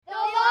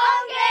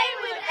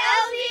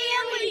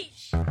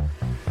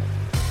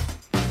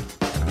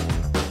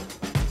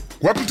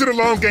Welcome to The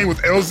Long Game with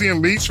LZ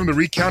and Leach from the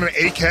Recount and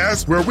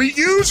Acast, where we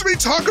usually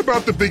talk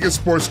about the biggest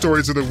sports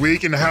stories of the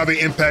week and how they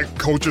impact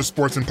culture,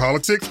 sports, and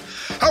politics.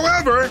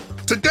 However,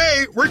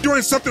 today we're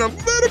doing something a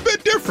little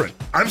bit different.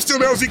 I'm still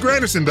LZ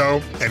Granderson,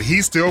 though, and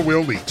he's still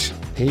Will Leach.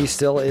 He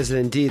still is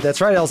indeed. That's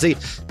right,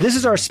 LZ. This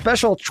is our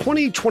special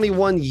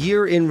 2021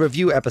 year in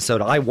review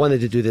episode. I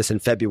wanted to do this in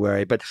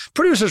February, but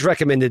producers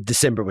recommended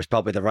December was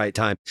probably the right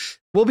time.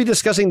 We'll be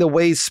discussing the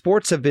ways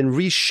sports have been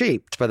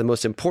reshaped by the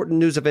most important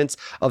news events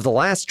of the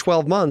last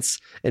 12 months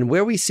and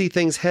where we see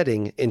things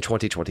heading in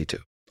 2022.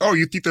 Oh,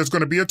 you think there's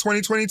going to be a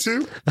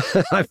 2022?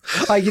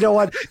 You know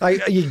what?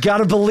 You got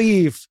to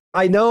believe.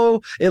 I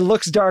know it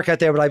looks dark out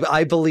there, but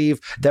I believe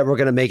that we're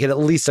going to make it at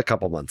least a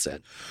couple months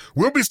in.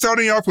 We'll be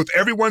starting off with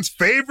everyone's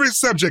favorite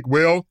subject,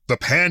 Will, the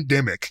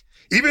pandemic.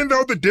 Even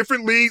though the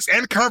different leagues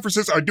and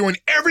conferences are doing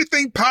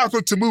everything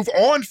possible to move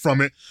on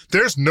from it,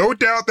 there's no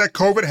doubt that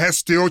COVID has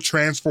still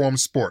transformed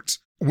sports.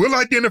 We'll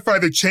identify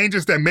the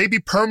changes that may be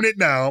permanent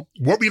now,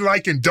 what we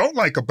like and don't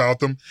like about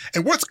them,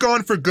 and what's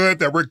gone for good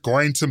that we're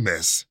going to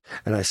miss.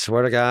 And I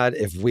swear to God,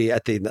 if we,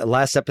 at the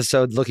last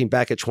episode, looking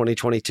back at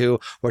 2022,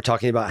 we're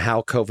talking about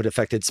how COVID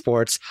affected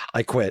sports,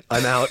 I quit.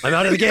 I'm out. I'm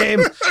out of the game.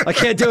 I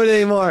can't do it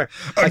anymore.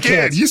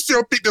 Again, you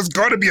still think there's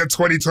going to be a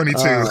 2022?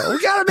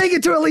 We got to make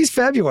it to at least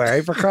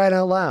February, for crying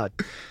out loud.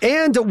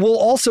 And we'll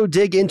also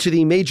dig into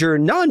the major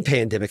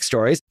non-pandemic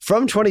stories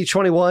from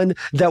 2021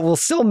 that will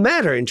still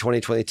matter in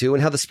 2022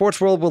 and how the sports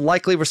world will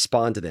likely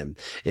respond to them.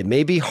 It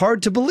may be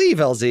hard to believe,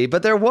 LZ,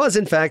 but there was,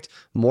 in fact,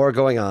 more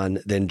going on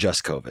than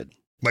just COVID.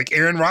 Like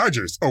Aaron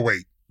Rodgers. Oh,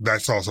 wait,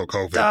 that's also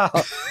COVID.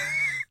 Oh.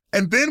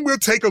 And then we'll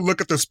take a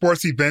look at the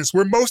sports events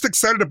we're most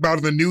excited about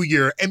in the new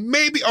year and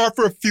maybe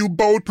offer a few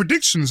bold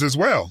predictions as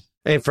well.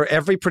 And for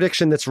every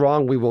prediction that's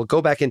wrong, we will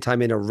go back in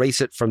time and erase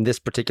it from this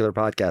particular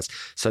podcast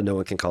so no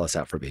one can call us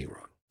out for being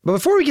wrong. But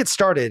before we get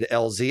started,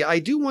 LZ, I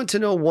do want to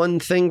know one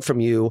thing from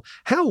you.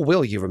 How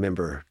will you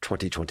remember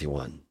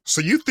 2021?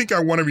 So you think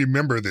I want to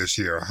remember this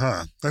year,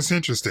 huh? That's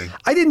interesting.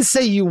 I didn't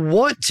say you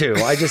want to.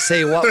 I just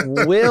say, what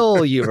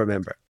will you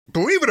remember?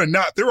 Believe it or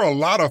not, there are a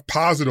lot of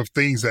positive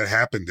things that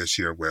happened this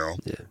year, Will.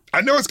 Yeah.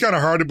 I know it's kind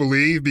of hard to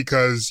believe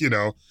because,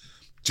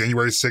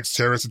 January 6th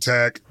terrorist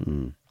attack,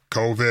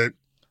 COVID,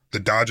 the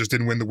Dodgers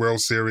didn't win the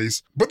World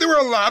Series. But there were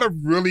a lot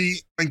of really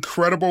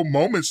incredible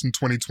moments in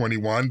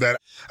 2021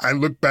 that I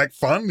look back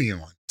fondly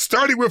on.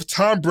 Starting with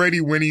Tom Brady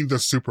winning the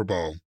Super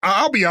Bowl.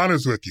 I'll be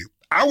honest with you.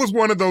 I was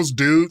one of those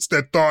dudes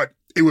that thought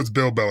it was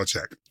Bill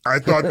Belichick. I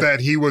thought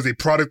that he was a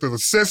product of the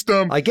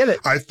system. I get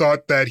it. I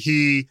thought that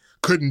he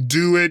couldn't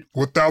do it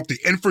without the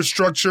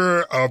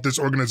infrastructure of this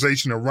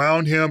organization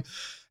around him.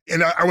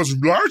 And I was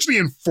largely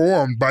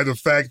informed by the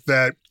fact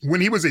that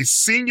when he was a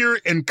senior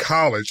in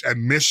college at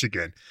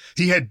Michigan,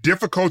 he had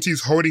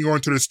difficulties holding on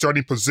to the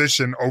starting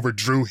position over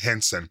Drew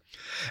Henson.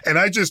 And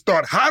I just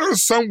thought, how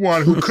does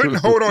someone who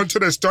couldn't hold on to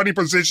the starting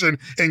position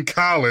in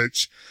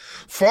college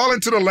fall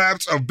into the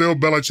laps of Bill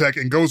Belichick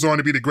and goes on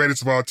to be the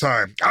greatest of all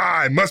time?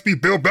 It must be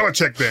Bill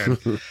Belichick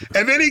then.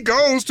 And then he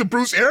goes to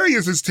Bruce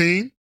Arians'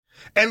 team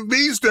and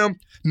leads them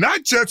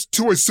not just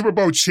to a Super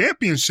Bowl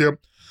championship,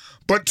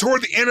 but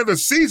toward the end of the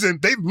season,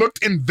 they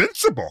looked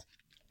invincible.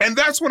 And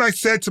that's when I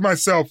said to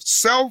myself,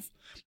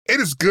 it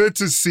is good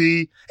to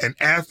see an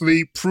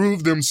athlete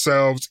prove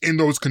themselves in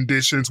those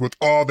conditions with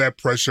all that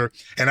pressure.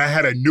 And I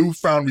had a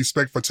newfound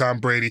respect for Tom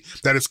Brady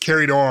that is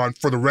carried on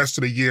for the rest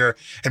of the year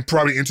and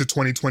probably into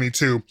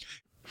 2022.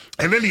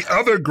 And then the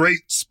other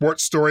great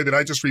sports story that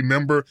I just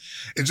remember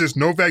is just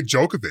Novak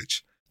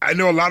Djokovic. I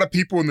know a lot of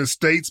people in the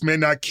States may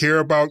not care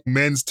about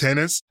men's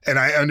tennis, and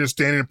I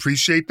understand and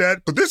appreciate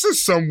that. But this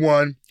is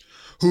someone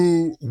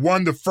who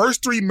won the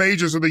first three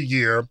majors of the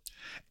year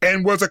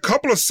and was a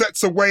couple of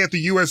sets away at the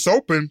U.S.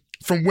 Open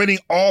from winning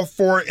all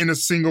four in a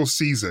single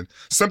season,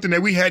 something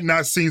that we had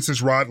not seen since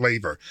Rod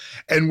Laver.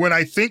 And when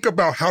I think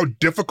about how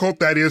difficult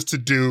that is to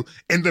do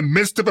in the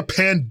midst of a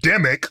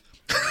pandemic,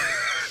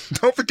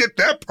 don't forget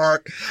that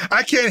part,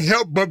 I can't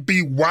help but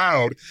be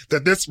wowed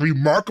that this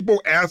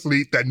remarkable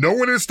athlete that no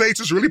one in the States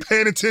is really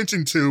paying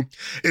attention to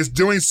is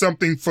doing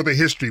something for the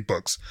history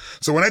books.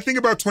 So when I think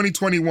about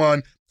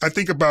 2021, I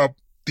think about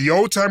the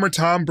old-timer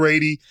Tom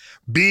Brady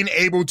being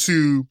able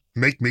to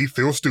make me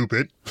feel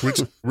stupid,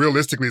 which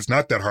realistically is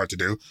not that hard to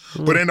do.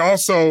 But then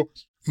also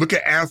look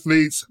at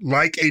athletes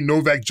like a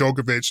Novak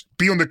Djokovic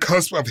be on the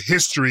cusp of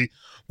history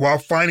while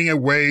finding a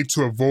way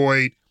to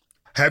avoid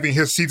having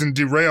his season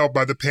derailed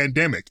by the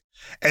pandemic.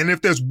 And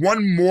if there's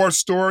one more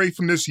story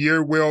from this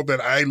year, Will,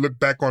 that I look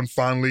back on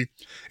fondly,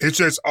 it's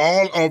just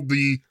all of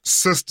the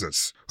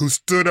sisters who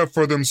stood up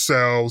for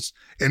themselves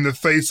in the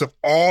face of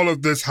all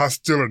of this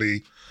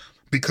hostility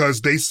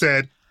because they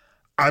said,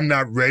 I'm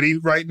not ready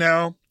right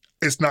now.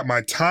 It's not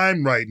my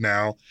time right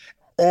now.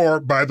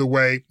 Or, by the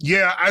way,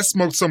 yeah, I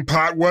smoked some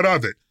pot. What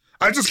of it?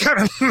 I just kind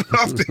of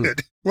loved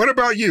it. What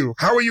about you?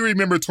 How will you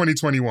remember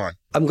 2021?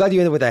 I'm glad you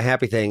ended with a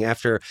happy thing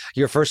after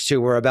your first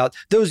two were about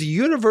those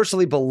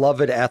universally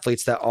beloved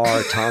athletes that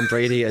are Tom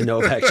Brady and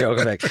Novak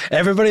Djokovic.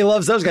 Everybody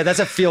loves those guys. That's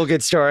a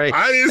feel-good story.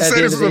 I didn't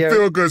say this was a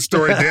feel-good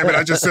story, damn it.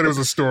 I just said it was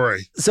a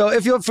story. So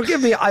if you'll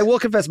forgive me, I will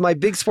confess my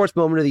big sports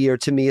moment of the year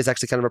to me is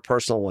actually kind of a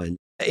personal one.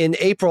 In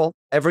April,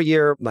 every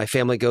year, my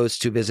family goes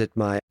to visit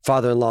my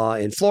father-in-law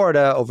in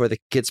Florida over the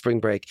kids' spring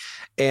break.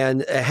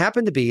 And it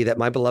happened to be that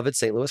my beloved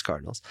St. Louis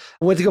Cardinals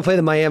went to go play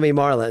the Miami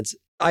Marlins.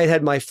 I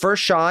had my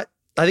first shot.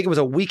 I think it was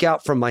a week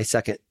out from my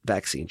second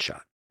vaccine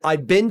shot.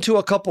 I'd been to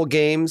a couple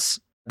games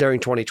during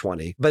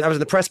 2020, but I was in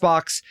the press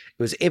box.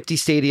 It was empty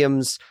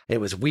stadiums. And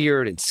it was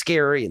weird and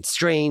scary and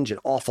strange and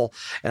awful.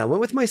 And I went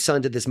with my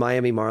son to this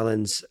Miami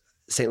Marlins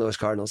St. Louis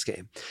Cardinals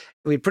game.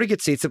 We had pretty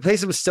good seats. The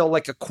place was still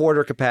like a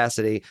quarter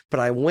capacity, but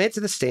I went to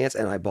the stands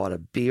and I bought a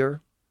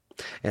beer.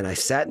 And I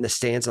sat in the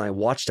stands and I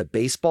watched a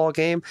baseball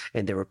game,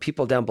 and there were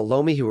people down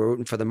below me who were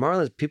rooting for the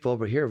Marlins, people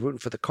over here rooting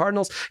for the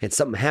Cardinals, and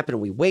something happened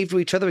and we waved to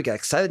each other. We got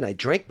excited and I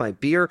drank my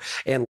beer,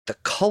 and the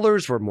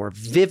colors were more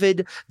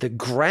vivid. The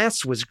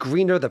grass was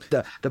greener.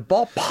 The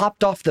ball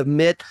popped off the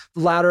mitt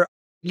louder.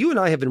 You and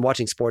I have been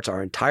watching sports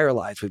our entire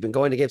lives. We've been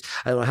going to games.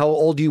 I don't know how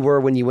old you were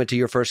when you went to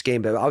your first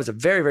game, but I was a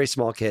very, very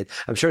small kid.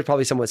 I'm sure it's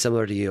probably somewhat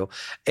similar to you.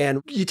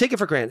 And you take it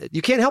for granted.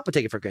 You can't help but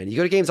take it for granted. You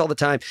go to games all the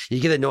time. You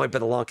get annoyed by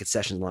the long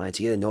concession lines.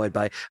 You get annoyed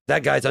by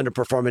that guy's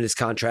underperforming his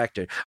contract,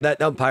 or that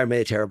umpire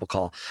made a terrible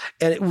call.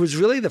 And it was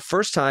really the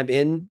first time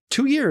in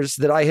 2 years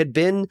that I had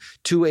been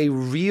to a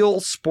real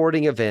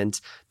sporting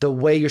event the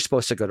way you're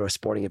supposed to go to a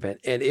sporting event.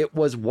 And it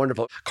was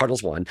wonderful.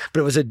 Cardinals won, but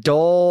it was a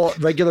dull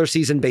regular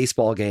season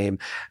baseball game.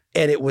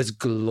 And it was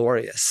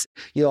glorious.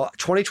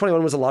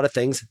 2021 was a lot of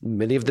things,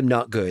 many of them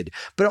not good,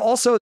 but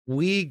also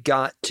we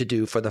got to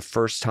do for the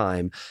first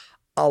time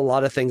a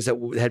lot of things that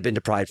had been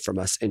deprived from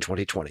us in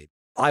 2020.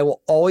 I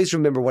will always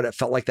remember what it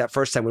felt like that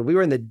first time when we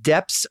were in the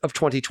depths of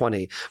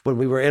 2020, when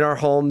we were in our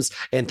homes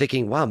and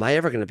thinking, wow, am I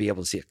ever going to be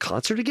able to see a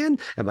concert again?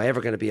 Am I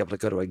ever going to be able to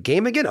go to a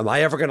game again? Am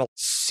I ever going to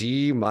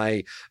see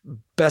my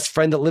best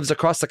friend that lives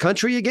across the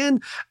country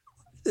again?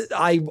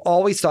 I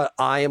always thought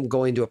I am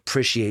going to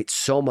appreciate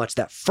so much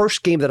that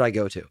first game that I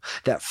go to,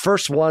 that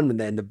first one, and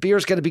then the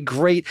beer's going to be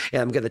great,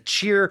 and I'm going to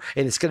cheer,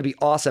 and it's going to be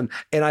awesome.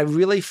 And I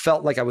really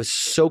felt like I was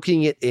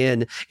soaking it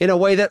in a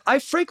way that I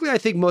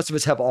think most of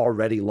us have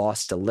already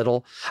lost a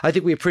little. I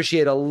think we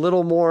appreciate a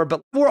little more,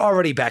 but we're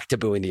already back to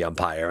booing the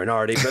umpire and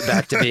already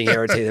back to being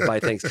irritated by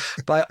things.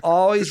 But I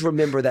always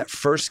remember that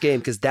first game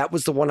because that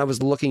was the one I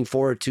was looking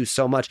forward to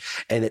so much,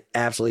 and it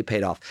absolutely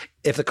paid off.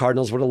 If the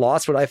Cardinals would have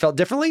lost, would I have felt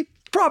differently?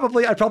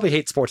 Probably. I'd probably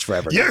hate sports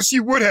forever. Yes,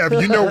 you would have.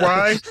 You know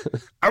why?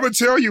 I would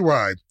tell you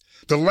why.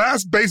 The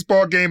last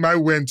baseball game I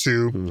went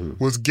to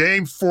was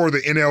Game 4 of the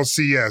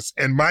NLCS,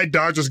 and my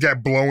Dodgers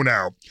got blown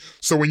out.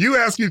 So when you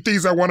ask me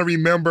things I want to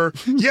remember,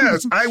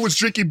 yes, I was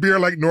drinking beer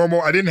like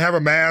normal. I didn't have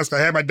a mask. I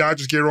had my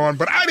Dodgers gear on,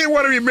 but I didn't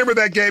want to remember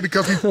that game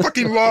because we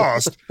fucking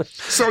lost.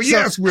 So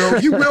yes, Will,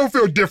 you will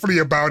feel differently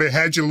about it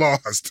had you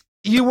lost.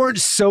 You weren't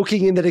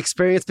soaking in that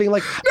experience, being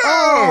like, no!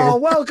 Oh,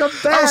 welcome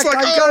back. I was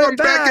like, I'm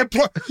back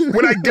in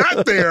when I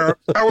got there,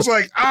 I was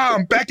like,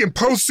 I'm back in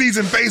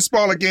postseason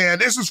baseball again.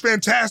 This is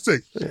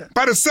fantastic. Yeah.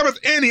 By the seventh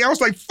inning, I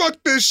was like, fuck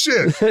this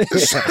shit.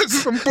 This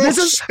is some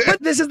bullshit.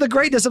 But this is the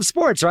greatness of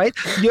sports, right?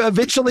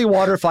 Eventually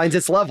water finds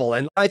its level.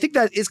 And I think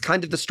that is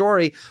kind of the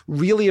story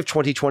really of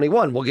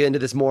 2021. We'll get into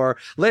this more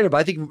later, but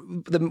I think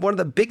one of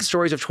the big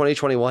stories of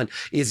 2021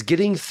 is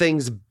getting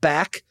things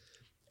back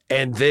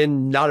and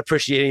then not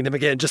appreciating them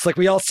again, just like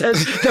we all said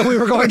that we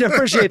were going to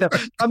appreciate them.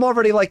 I'm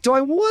already like, do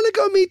I want to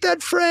go meet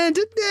that friend?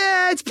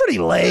 It's pretty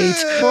late.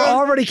 We're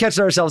already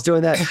catching ourselves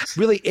doing that.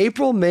 Really,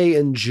 April, May,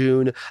 and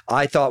June,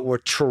 I thought were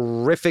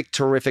terrific,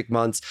 terrific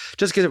months,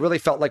 just because it really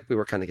felt like we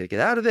were kind of going to get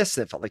out of this.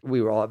 And it felt like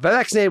we were all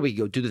vaccinated. We could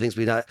go do the things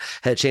we not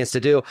had a chance to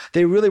do.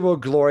 They really were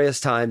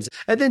glorious times.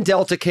 And then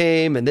Delta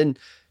came, and then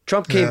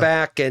Trump came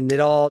back, and it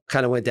all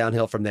kind of went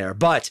downhill from there.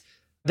 But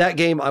that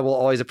game, I will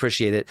always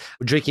appreciate it,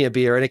 drinking a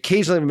beer and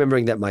occasionally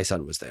remembering that my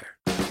son was there.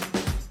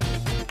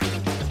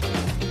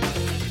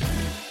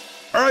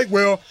 All right,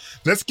 well,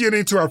 let's get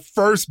into our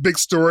first big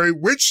story,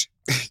 which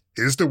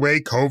is the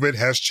way COVID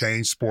has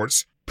changed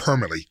sports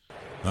permanently.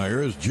 Now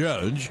here's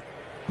Judge.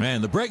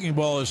 Man, the breaking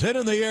ball is hit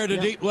in the air to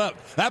deep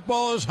left. That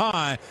ball is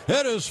high.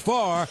 It is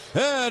far.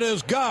 It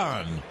is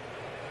gone.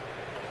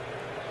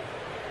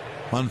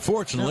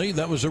 Unfortunately,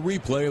 that was a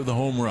replay of the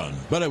home run,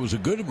 but it was a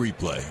good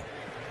replay.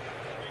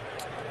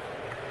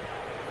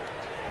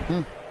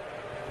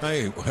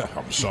 Hey,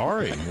 I'm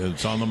sorry.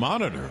 It's on the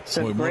monitor.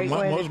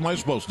 What am I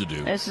supposed to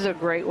do? This is a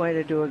great way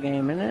to do a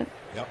game, isn't it?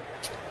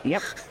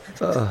 Yep.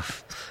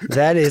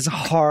 That is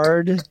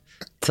hard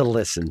to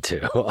listen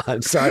to.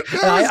 I'm sorry.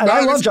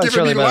 I love John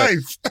Sterling.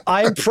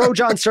 I am pro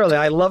John Sterling.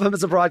 I love him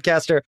as a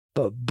broadcaster,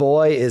 but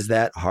boy, is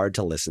that hard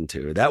to listen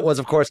to. That was,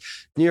 of course,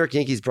 New York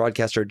Yankees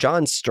broadcaster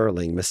John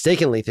Sterling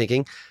mistakenly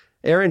thinking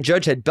Aaron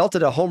Judge had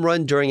belted a home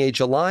run during a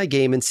July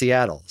game in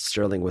Seattle.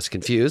 Sterling was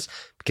confused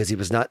because he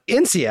was not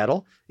in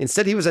Seattle.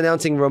 Instead, he was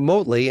announcing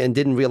remotely and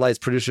didn't realize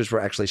producers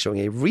were actually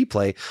showing a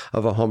replay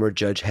of a homer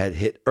Judge had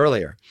hit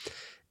earlier.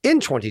 In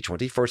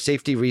 2020, for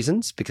safety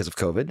reasons, because of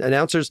COVID,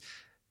 announcers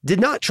did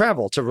not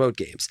travel to road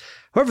games.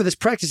 However, this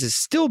practice is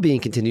still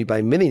being continued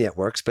by many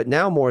networks, but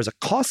now more as a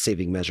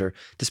cost-saving measure,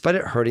 despite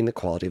it hurting the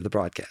quality of the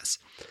broadcasts.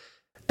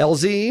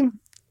 LZ,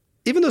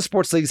 even though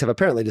sports leagues have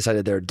apparently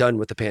decided they're done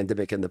with the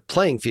pandemic and the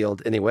playing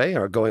field anyway,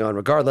 are going on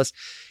regardless,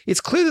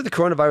 it's clear that the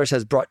coronavirus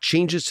has brought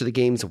changes to the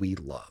games we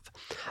love.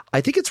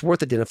 I think it's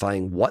worth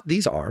identifying what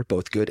these are,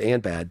 both good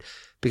and bad,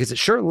 because it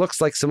sure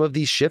looks like some of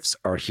these shifts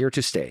are here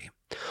to stay.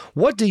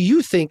 What do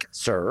you think,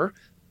 sir,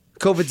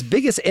 COVID's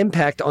biggest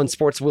impact on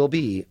sports will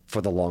be for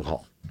the long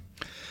haul?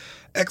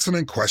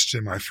 Excellent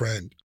question, my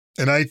friend.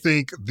 And I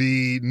think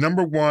the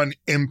number one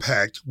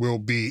impact will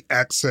be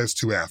access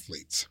to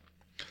athletes.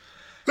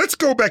 Let's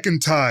go back in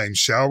time,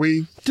 shall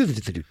we? Do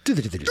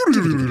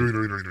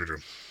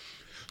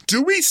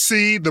we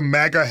see the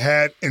MAGA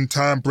hat in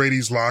Tom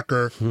Brady's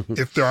locker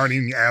if there aren't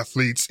any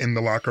athletes in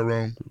the locker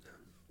room?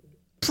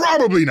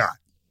 Probably not,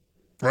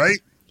 right?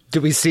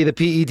 Do we see the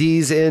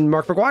PEDs in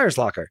Mark McGwire's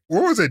locker?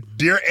 What was it,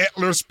 deer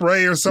antler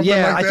spray or something like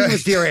that? Yeah, I think it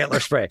was deer antler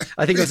spray.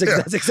 I think that's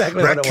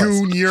exactly what it was.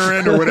 Raccoon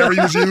urine or whatever he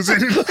was using.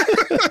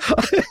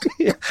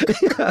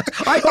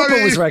 I hope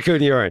it was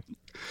raccoon urine.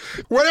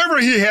 Whatever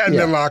he had in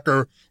the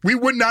locker, we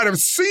would not have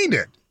seen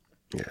it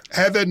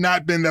had there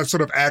not been that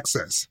sort of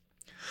access.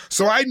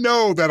 So I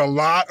know that a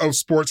lot of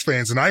sports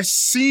fans, and I've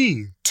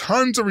seen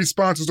tons of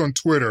responses on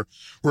Twitter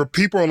where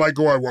people are like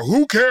going, well,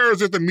 who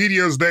cares if the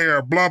media is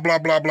there, blah, blah,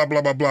 blah, blah,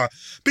 blah, blah, blah,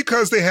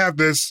 because they have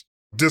this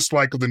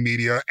dislike of the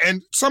media.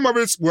 And some of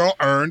it's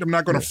well-earned. I'm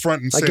not going to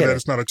front and say that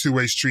it's not a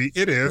two-way street.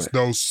 It is,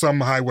 though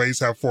some highways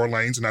have 4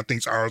 lanes, and I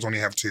think ours only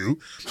have 2.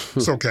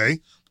 It's okay.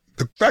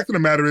 The fact of the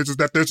matter is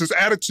that there's this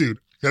attitude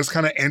that's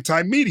kind of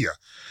anti-media.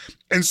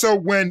 And so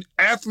when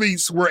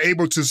athletes were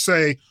able to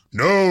say,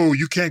 no,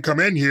 you can't come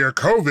in here,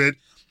 COVID,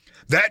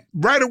 that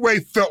right away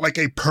felt like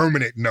a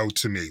permanent no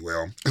to me,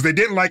 Will, because they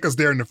didn't like us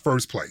there in the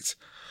first place.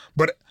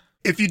 But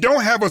if you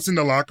don't have us in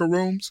the locker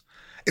rooms,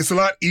 it's a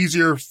lot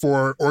easier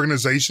for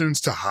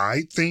organizations to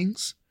hide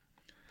things.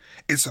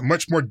 It's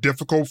much more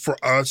difficult for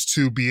us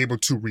to be able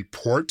to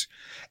report.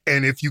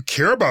 And if you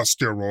care about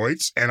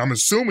steroids, and I'm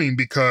assuming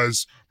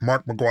because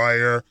Mark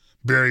McGwire,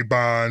 Barry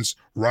Bonds,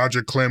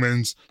 Roger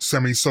Clemens,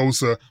 Sammy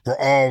Sosa were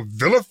all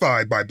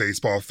vilified by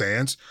baseball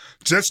fans,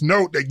 just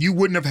note that you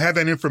wouldn't have had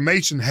that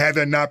information had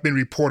there not been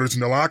reporters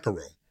in the locker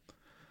room.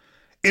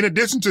 In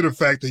addition to the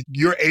fact that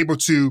you're able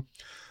to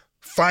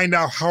find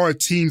out how a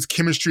team's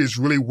chemistry is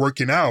really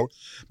working out,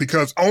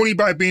 because only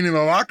by being in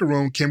the locker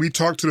room can we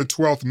talk to the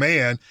 12th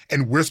man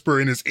and whisper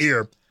in his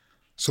ear,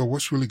 so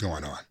what's really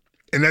going on?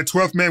 And that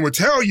 12th man would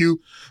tell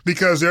you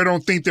because they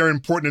don't think they're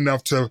important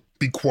enough to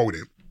be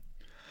quoted.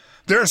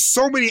 There are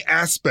so many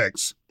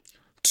aspects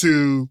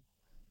to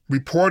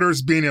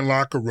reporters being in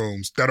locker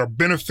rooms that are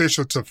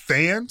beneficial to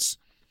fans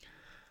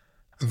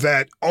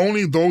that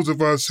only those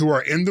of us who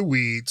are in the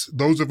weeds,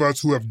 those of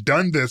us who have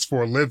done this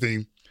for a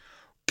living,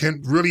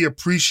 can really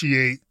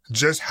appreciate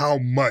just how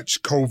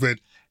much COVID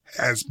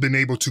has been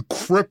able to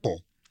cripple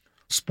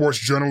sports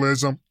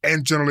journalism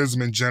and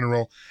journalism in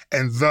general,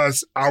 and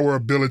thus our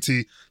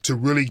ability to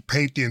really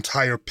paint the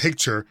entire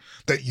picture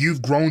that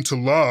you've grown to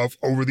love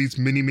over these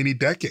many, many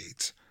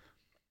decades.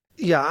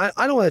 Yeah,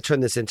 I don't want to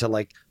turn this into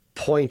like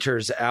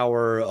Pointer's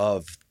hour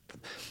of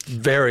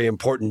very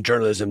important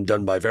journalism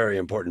done by very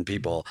important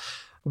people.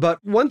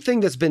 But one thing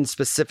that's been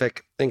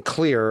specific and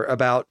clear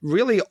about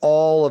really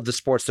all of the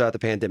sports throughout the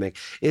pandemic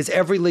is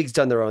every league's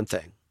done their own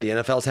thing. The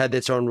NFL's had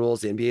its own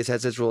rules. The NBA's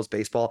has its rules.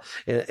 Baseball,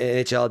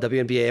 NHL,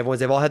 WNBA,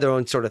 they've all had their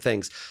own sort of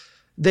things.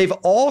 They've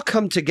all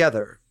come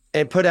together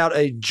and put out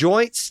a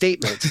joint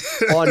statement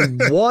on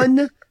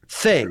one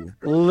thing,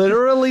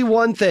 literally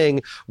one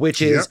thing,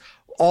 which is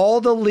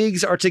all the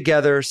leagues are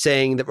together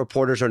saying that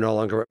reporters are no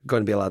longer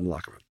going to be allowed in the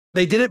locker room.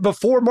 They did it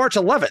before March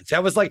 11th.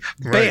 That was like,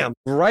 bam,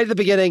 right at the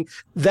beginning.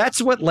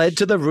 That's what led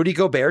to the Rudy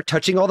Gobert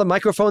touching all the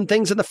microphone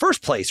things in the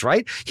first place,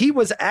 right? He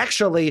was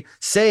actually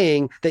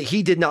saying that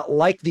he did not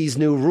like these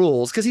new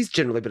rules because he's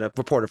generally been a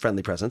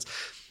reporter-friendly presence.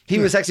 He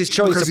was actually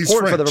showing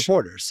support for the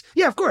reporters.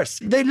 Yeah, of course.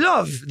 They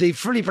love the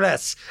free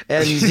press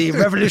and the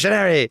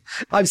revolutionary.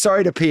 I'm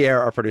sorry to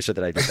Pierre, our producer,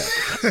 that I did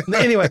that.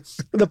 Anyway,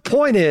 the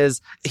point is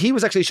he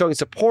was actually showing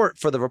support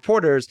for the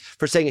reporters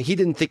for saying he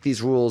didn't think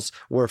these rules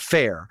were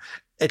fair.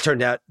 It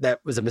turned out that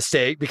was a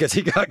mistake because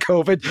he got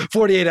COVID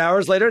 48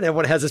 hours later and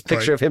everyone has this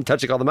picture of him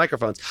touching all the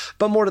microphones.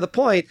 But more to the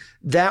point,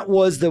 that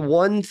was the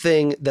one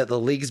thing that the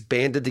leagues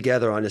banded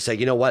together on to say,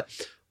 you know what?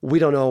 We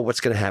don't know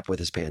what's going to happen with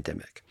this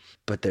pandemic.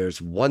 But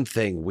there's one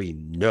thing we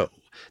know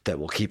that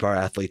will keep our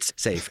athletes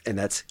safe, and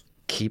that's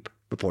keep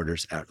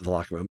reporters out of the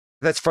locker room.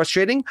 That's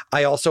frustrating.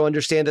 I also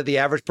understand that the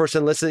average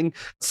person listening,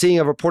 seeing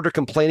a reporter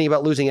complaining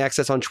about losing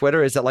access on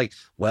Twitter is that like,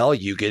 well,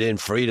 you get in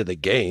free to the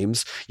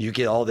games. You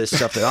get all this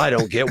stuff that I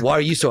don't get. Why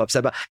are you so upset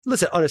about?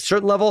 Listen, on a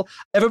certain level,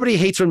 everybody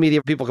hates when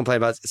media people complain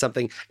about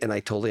something, and I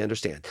totally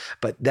understand.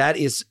 But that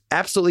is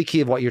absolutely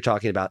key of what you're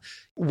talking about.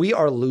 We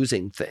are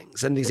losing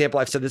things. And the example,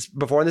 I've said this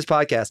before in this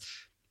podcast,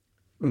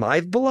 my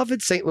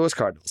beloved St. Louis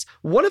Cardinals,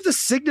 one of the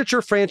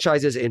signature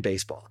franchises in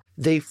baseball,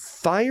 they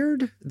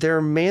fired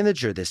their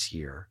manager this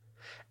year.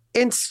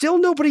 And still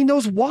nobody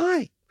knows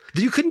why.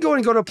 You couldn't go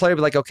to a player and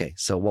be like, okay,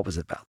 so what was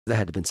it about? There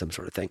had to have been some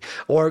sort of thing.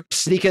 Or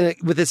sneak in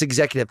with this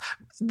executive.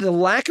 The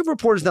lack of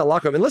reporters in that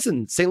locker room. And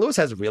listen, St. Louis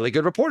has really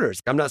good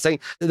reporters. I'm not saying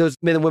that those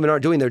men and women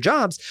aren't doing their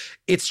jobs.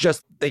 It's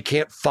just they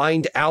can't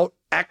find out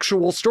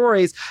actual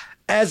stories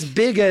as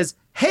big as,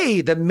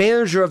 hey, the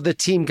manager of the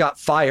team got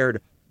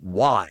fired.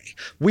 Why?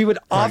 We would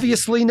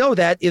obviously know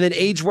that in an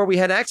age where we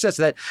had access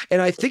to that. And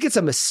I think it's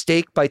a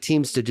mistake by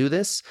teams to do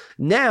this.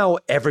 Now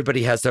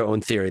everybody has their own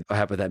theory. What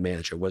happened with that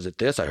manager? Was it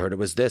this? I heard it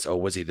was this. Oh,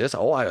 was he this?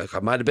 Oh, I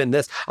might have been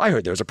this. I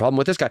heard there was a problem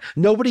with this guy.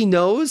 Nobody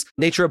knows.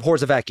 Nature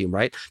abhors a vacuum,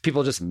 right?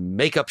 People just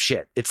make up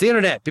shit. It's the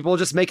internet. People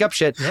just make up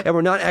shit. Yep. And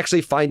we're not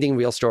actually finding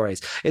real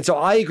stories. And so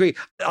I agree.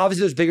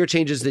 Obviously, there's bigger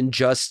changes than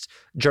just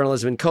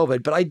journalism and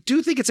COVID, but I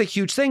do think it's a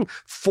huge thing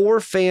for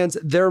fans.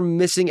 They're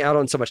missing out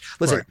on so much.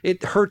 Listen,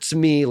 It hurts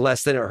me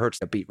less than it hurts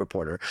a beat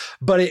reporter,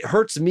 but it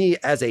hurts me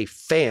as a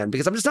fan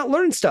because I'm just not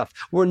learning stuff.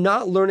 We're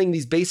not learning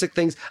these basic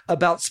things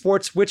about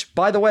sports, which,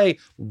 by the way,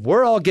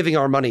 we're all giving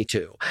our money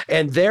to.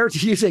 And they're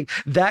using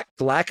that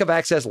lack of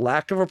access,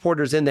 lack of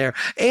reporters in there.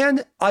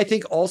 And I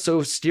think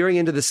also steering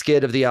into the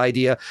skid of the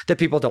idea that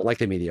people don't like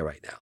the media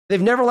right now.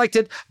 They've never liked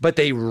it, but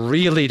they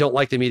really don't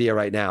like the media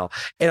right now.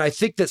 And I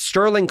think that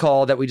Sterling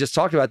call that we just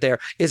talked about there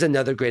is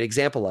another great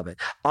example of it.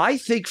 I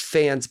think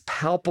fans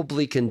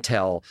palpably can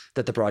tell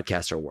that the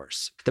broadcasts are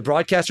worse. The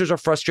broadcasters are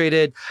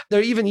frustrated.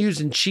 They're even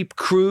using cheap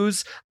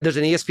crews. There's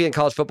an ESPN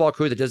college football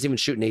crew that doesn't even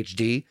shoot in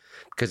HD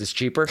because it's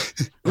cheaper,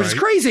 which is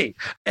crazy.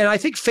 And I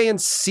think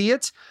fans see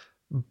it,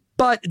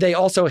 but they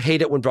also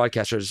hate it when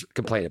broadcasters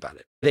complain about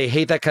it. They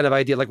hate that kind of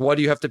idea. Like, why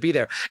do you have to be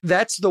there?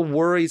 That's the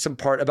worrisome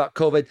part about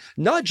COVID,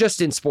 not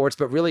just in sports,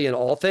 but really in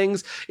all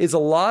things, is a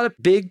lot of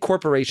big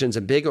corporations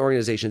and big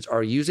organizations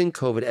are using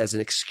COVID as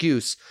an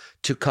excuse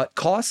to cut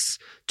costs,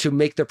 to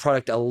make their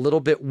product a little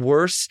bit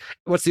worse.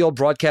 What's the old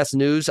broadcast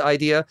news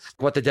idea?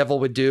 What the devil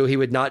would do, he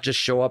would not just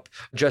show up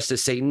just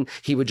as Satan.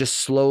 He would just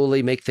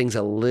slowly make things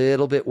a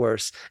little bit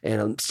worse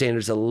and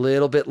standards a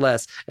little bit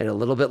less and a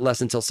little bit less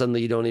until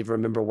suddenly you don't even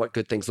remember what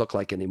good things look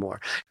like anymore.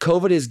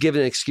 COVID is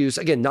given an excuse,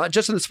 again, not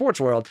just in the sports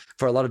world,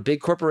 for a lot of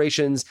big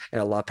corporations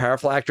and a lot of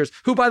powerful actors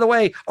who, by the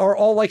way, are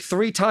all like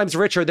 3 times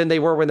richer than they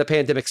were when the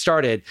pandemic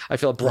started. I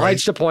feel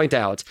obliged to point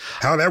out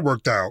how that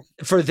worked out.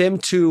 For them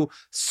to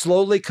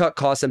slowly cut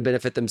costs and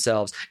benefit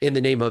themselves in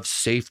the name of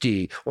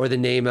safety or the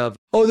name of,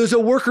 oh, there's a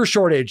worker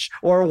shortage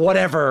or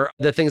whatever,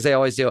 the things they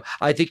always do.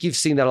 I think you've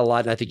seen that a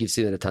lot, and I think you've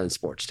seen it a ton in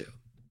sports too.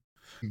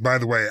 By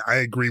the way, I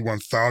agree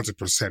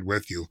 1,000%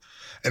 with you.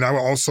 And I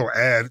will also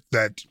add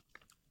that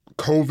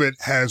COVID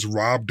has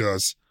robbed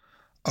us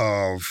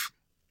of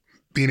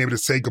being able to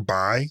say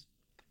goodbye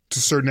to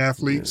certain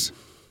athletes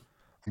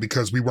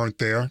because we weren't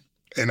there.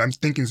 And I'm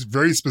thinking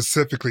very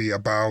specifically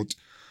about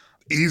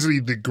easily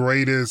the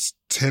greatest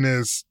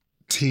tennis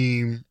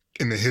team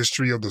in the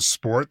history of the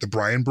sport, the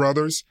Bryan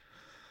brothers.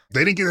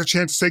 They didn't get a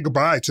chance to say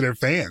goodbye to their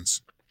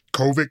fans.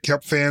 COVID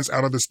kept fans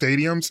out of the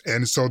stadiums,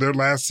 and so their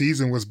last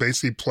season was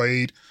basically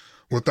played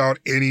without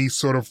any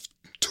sort of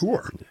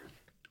tour,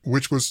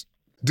 which was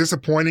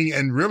disappointing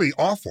and really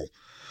awful.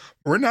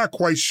 We're not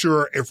quite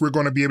sure if we're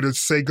going to be able to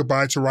say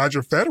goodbye to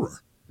Roger Federer,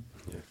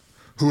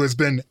 who has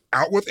been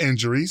out with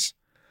injuries,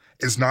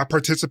 is not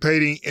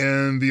participating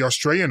in the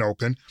Australian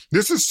Open.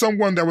 This is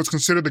someone that was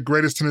considered the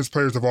greatest tennis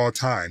players of all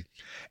time.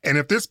 And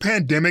if this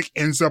pandemic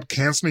ends up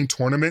canceling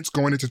tournaments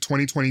going into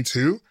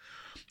 2022,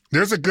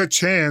 there's a good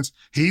chance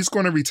he's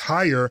going to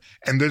retire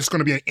and there's going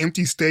to be an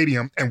empty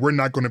stadium and we're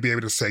not going to be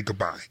able to say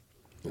goodbye.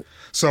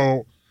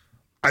 So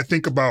I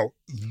think about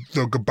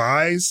the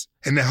goodbyes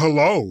and the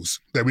hellos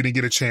that we didn't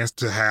get a chance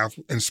to have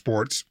in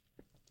sports.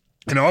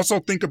 And I also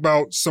think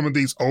about some of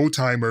these old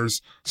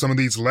timers, some of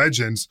these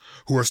legends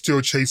who are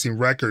still chasing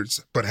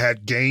records but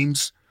had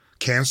games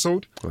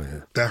canceled.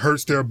 That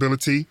hurts their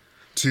ability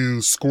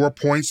to score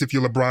points. If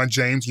you're LeBron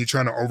James, you're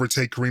trying to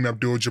overtake Kareem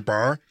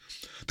Abdul-Jabbar.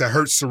 That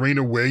hurts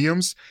Serena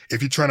Williams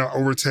if you're trying to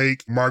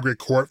overtake Margaret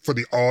Court for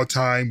the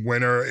all-time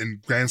winner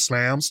in Grand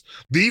Slams.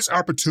 These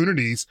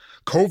opportunities,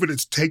 COVID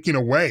is taking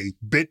away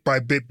bit by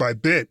bit by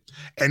bit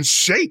and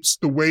shapes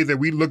the way that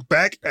we look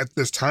back at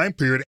this time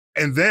period.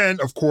 And then,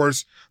 of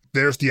course,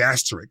 there's the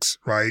asterisks,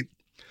 right?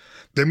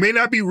 There may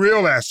not be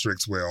real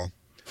asterisks, Will,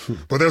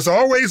 but there's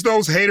always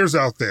those haters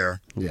out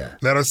there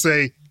that'll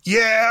say,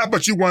 yeah,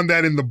 but you won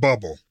that in the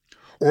bubble.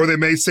 Or they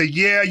may say,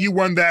 yeah, you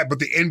won that, but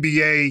the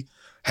NBA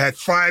had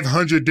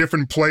 500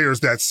 different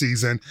players that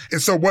season.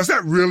 And so was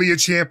that really a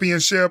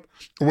championship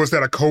or was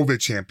that a COVID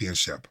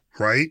championship,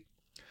 right?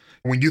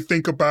 When you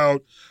think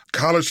about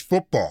college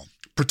football,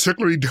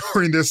 particularly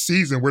during this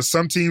season where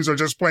some teams are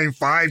just playing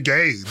 5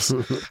 games.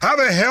 How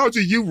the hell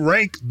do you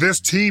rank this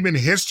team in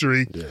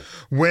history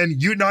when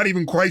you're not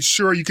even quite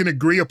sure you can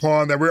agree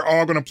upon that we're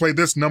all going to play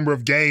this number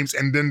of games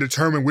and then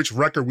determine which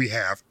record we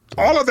have?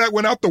 All of that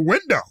went out the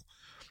window.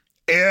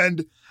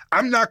 And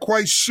I'm not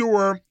quite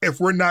sure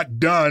if we're not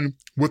done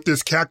with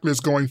this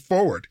calculus going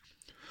forward.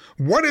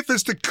 What if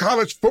it's the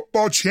college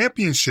football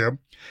championship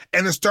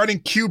and the starting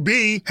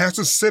QB has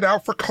to sit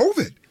out for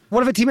COVID?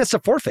 What if a team has to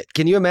forfeit?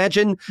 Can you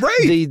imagine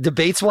the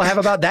debates we'll have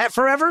about that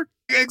forever?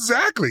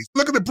 Exactly.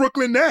 Look at the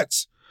Brooklyn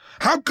Nets.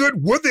 How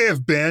good would they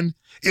have been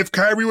if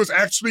Kyrie was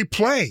actually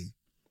playing?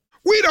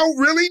 We don't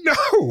really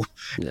know.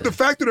 Yeah. The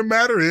fact of the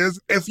matter is,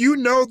 if you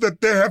know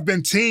that there have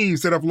been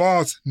teams that have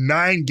lost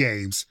 9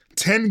 games,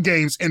 10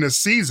 games in a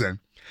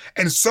season,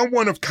 and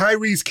someone of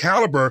Kyrie's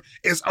caliber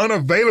is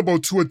unavailable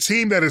to a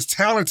team that is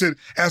talented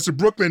as the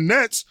Brooklyn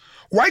Nets,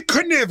 why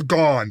couldn't they have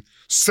gone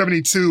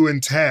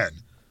 72-10?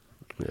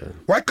 Yeah.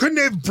 Why couldn't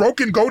they have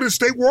broken Golden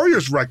State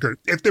Warriors' record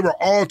if they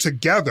were all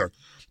together?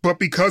 But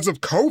because of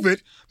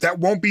COVID, that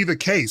won't be the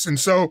case. And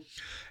so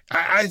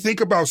I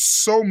think about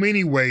so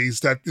many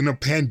ways that the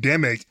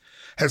pandemic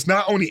has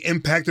not only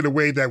impacted the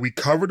way that we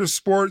cover the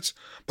sports,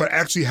 but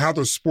actually how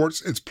the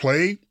sports is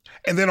played,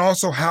 and then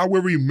also how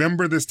we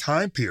remember this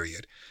time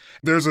period.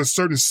 There's a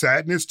certain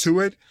sadness to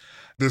it,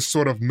 this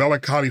sort of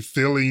melancholy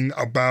feeling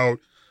about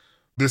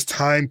this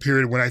time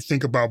period when I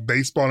think about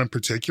baseball in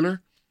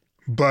particular.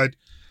 But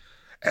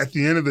at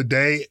the end of the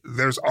day,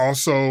 there's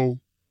also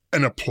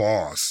an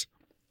applause.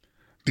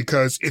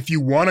 Because if you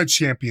won a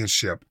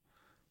championship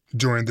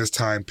during this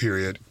time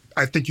period,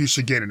 I think you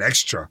should get an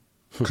extra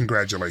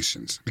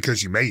congratulations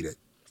because you made it.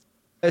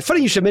 It's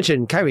funny you should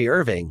mention Kyrie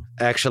Irving,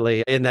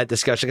 actually, in that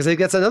discussion, because I think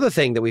that's another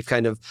thing that we've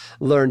kind of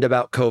learned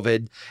about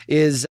COVID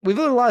is we've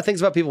learned a lot of things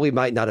about people we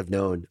might not have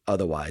known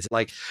otherwise.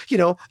 Like,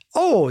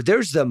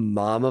 there's the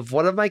mom of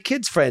one of my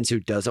kids' friends who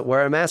doesn't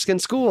wear a mask in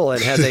school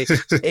and has a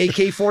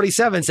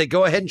AK-47 say,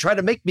 go ahead and try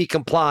to make me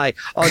comply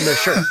on their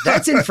shirt.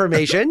 That's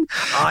information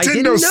I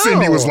didn't know.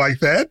 Cindy was like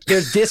that.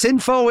 There's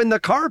disinfo in the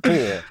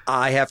carpool.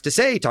 I have to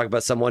say, talk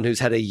about someone who's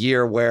had a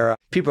year where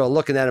people are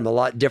looking at him a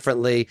lot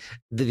differently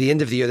at the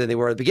end of the year than they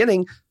were at the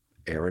beginning.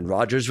 Aaron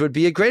Rodgers would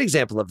be a great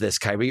example of this.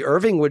 Kyrie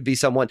Irving would be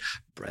someone,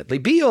 Bradley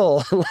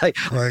Beal,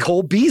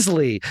 Cole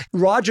Beasley.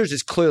 Rodgers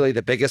is clearly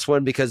the biggest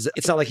one because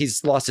it's not like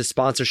he's lost his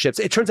sponsorships.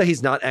 It turns out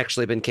he's not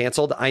actually been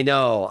canceled. I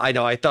know.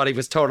 I thought he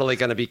was totally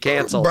going to be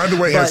canceled. By the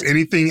way, has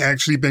anything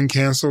actually been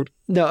canceled?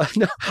 No.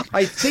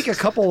 I think a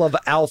couple of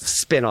Alf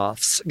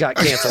spinoffs got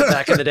canceled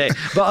back in the day.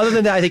 But other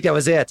than that, I think that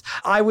was it.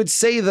 I would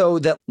say, though,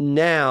 that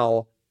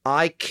now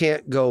I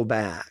can't go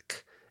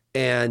back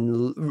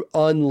and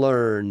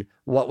unlearn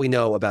what we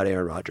know about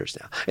Aaron Rodgers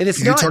now. And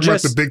it's not talking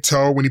about the big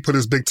toe when he put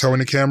his big toe in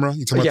the camera?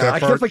 You talking about that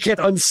part? I definitely can't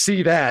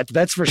unsee that.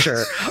 That's for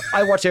sure.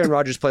 I watched Aaron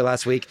Rodgers play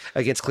last week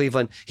against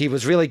Cleveland. He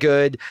was really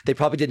good. They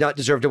probably did not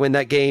deserve to win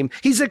that game.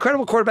 He's an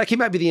incredible quarterback. He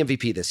might be the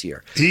MVP this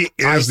year. He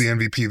is the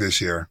MVP this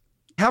year.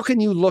 How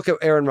can you look at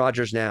Aaron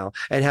Rodgers now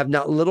and have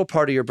not a little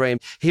part of your brain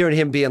hearing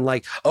him being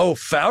like, oh,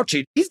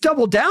 Fauci, he's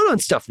doubled down on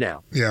stuff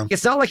now. Yeah.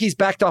 It's not like he's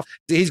backed off.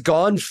 He's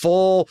gone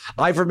full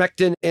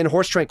ivermectin and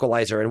horse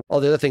tranquilizer and all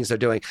the other things they're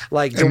doing.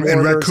 Like and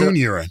raccoon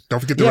urine.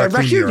 Don't forget the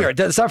raccoon urine.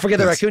 Let's not forget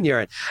the raccoon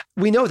urine.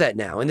 We know that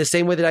now. In the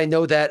same way that I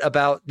know that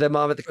about the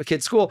mom at the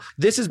kid's school,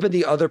 this has been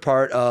the other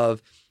part of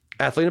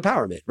athlete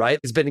empowerment, right?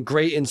 It's been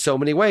great in so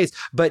many ways.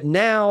 But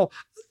now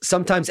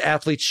sometimes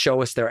athletes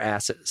show us their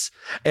asses.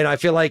 And I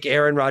feel like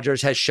Aaron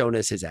Rodgers has shown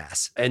us his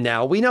ass. And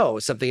now we know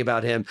something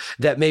about him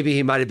that maybe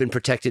he might have been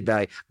protected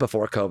by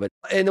before COVID.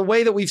 In the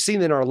way that we've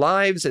seen in our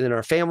lives and in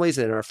our families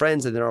and in our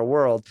friends and in our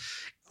world,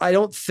 I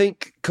don't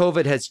think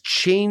COVID has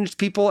changed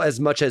people as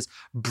much as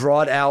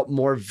brought out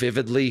more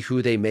vividly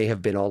who they may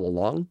have been all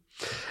along.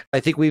 I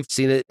think we've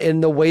seen it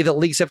in the way that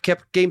leagues have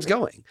kept games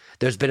going.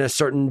 There's been a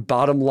certain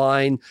bottom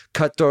line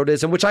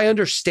cutthroatism, which I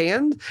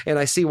understand and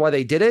I see why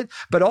they did it.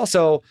 But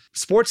also,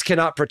 sports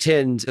cannot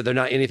pretend that they're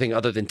not anything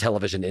other than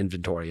television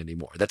inventory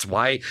anymore. That's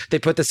why they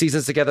put the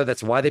seasons together.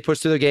 That's why they push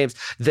through their games.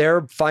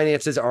 Their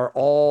finances are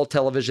all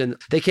television.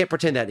 They can't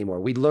pretend that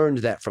anymore. We learned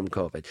that from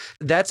COVID.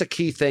 That's a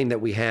key thing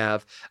that we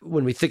have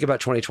when we think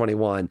about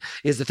 2021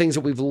 is the things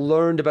that we've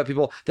learned about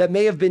people that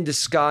may have been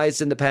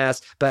disguised in the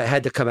past, but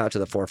had to come out to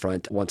the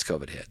forefront once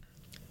COVID hit.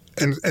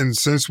 And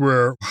since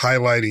we're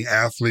highlighting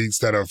athletes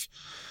that have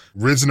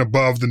risen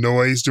above the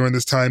noise during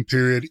this time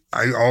period,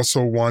 I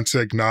also want to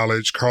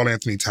acknowledge Karl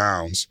Anthony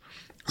Towns,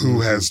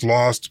 who has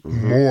lost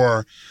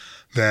more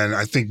than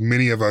I think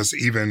many of us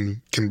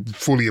even can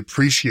fully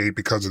appreciate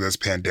because of this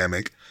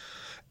pandemic.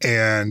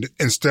 And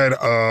instead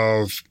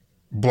of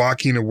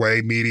blocking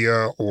away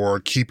media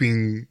or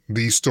keeping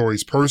these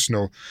stories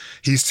personal,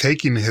 he's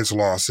taking his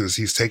losses,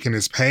 he's taking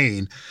his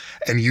pain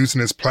and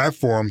using his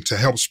platform to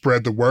help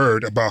spread the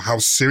word about how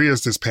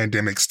serious this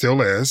pandemic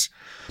still is,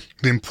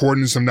 the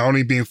importance of not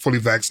only being fully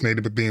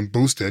vaccinated, but being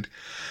boosted,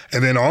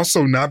 and then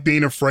also not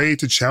being afraid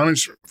to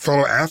challenge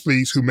fellow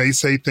athletes who may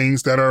say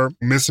things that are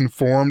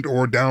misinformed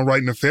or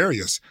downright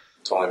nefarious.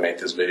 To only make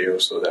this video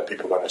so that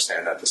people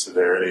understand that the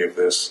severity of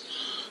this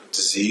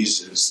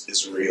disease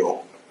is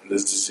real.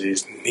 This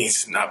disease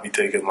needs to not be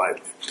taken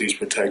lightly. Please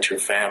protect your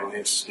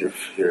families,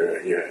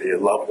 your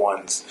loved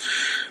ones,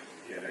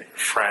 your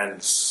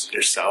friends,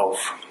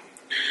 yourself.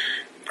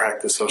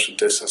 Practice social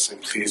distancing.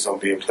 Please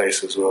don't be in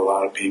places with a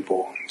lot of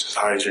people. Just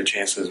hide your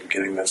chances of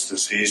getting this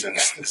disease. And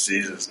this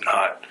disease is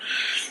not.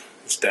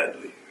 It's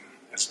deadly.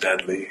 It's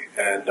deadly.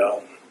 And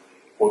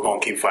we're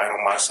going to keep fighting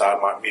on my side.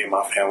 Me and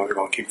my family, we're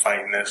going to keep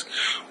fighting this.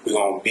 We're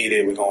going to beat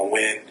it. We're going to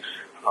win.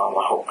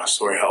 I hope my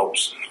story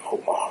helps. I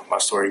hope my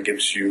story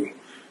gives you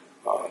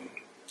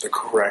the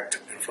correct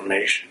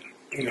information.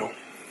 You know,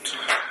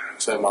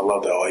 send my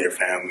love to all your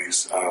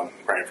families.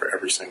 Praying for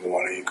every single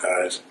one of you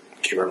guys.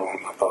 Keep everyone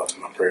in my thoughts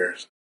and my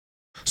prayers.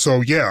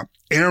 So, yeah,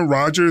 Aaron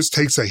Rodgers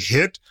takes a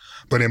hit,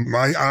 but in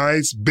my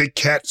eyes, Big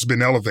Cat's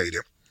been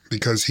elevated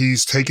because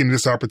he's taken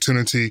this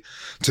opportunity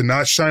to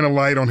not shine a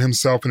light on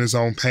himself and his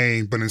own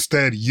pain, but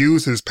instead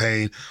use his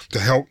pain to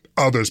help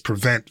others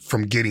prevent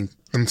from getting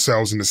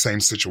themselves in the same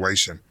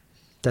situation.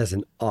 That's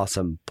an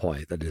awesome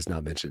point that is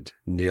not mentioned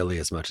nearly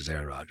as much as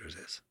Aaron Rodgers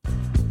is.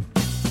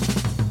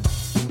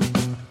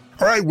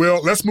 All right,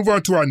 Will, let's move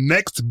on to our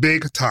next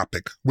big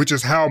topic, which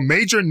is how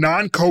major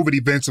non-COVID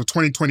events of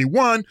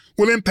 2021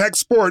 will impact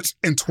sports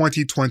in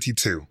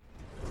 2022.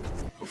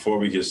 Before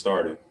we get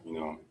started,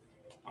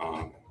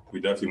 we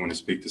definitely want to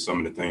speak to some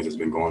of the things that's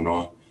been going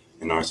on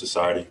in our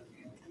society.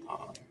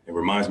 It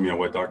reminds me of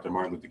what Dr.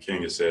 Martin Luther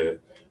King has said,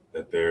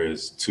 that there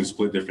is two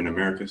split different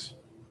Americas.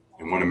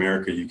 In one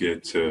America, you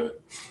get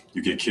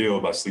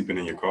killed by sleeping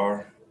in your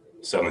car,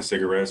 selling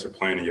cigarettes, or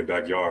playing in your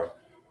backyard.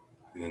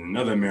 And in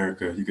another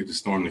America, you get to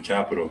storm the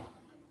Capitol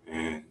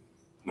and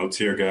no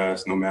tear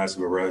gas, no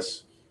massive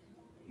arrests,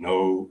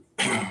 none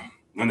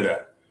of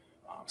that.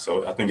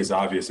 So I think it's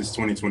obvious. It's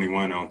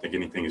 2021. I don't think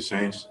anything has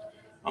changed.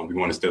 We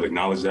want to still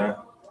acknowledge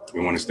that.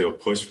 We want to still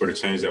push for the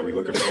change that we're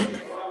looking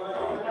for.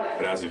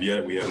 But as of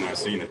yet, we have not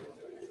seen it.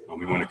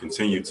 We want to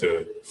continue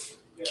to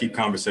keep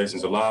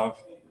conversations alive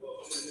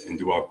and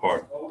do our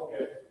part.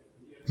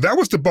 That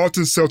was the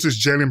Boston Celtics'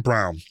 Jaylen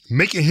Brown,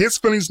 making his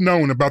feelings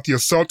known about the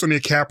assault on the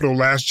Capitol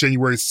last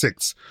January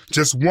 6th.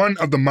 Just one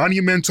of the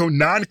monumental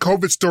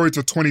non-COVID stories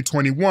of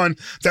 2021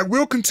 that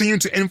will continue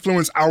to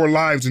influence our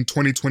lives in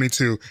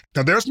 2022.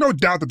 Now, there's no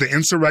doubt that the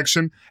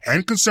insurrection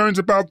and concerns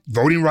about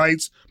voting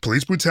rights,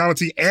 police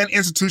brutality, and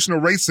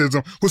institutional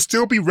racism will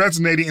still be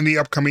resonating in the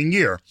upcoming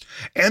year.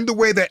 And the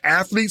way that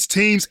athletes,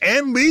 teams,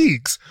 and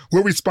leagues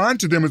will respond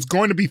to them is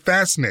going to be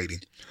fascinating.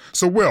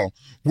 So, Will,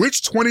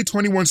 which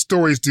 2021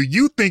 stories do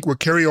you think will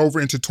carry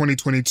over into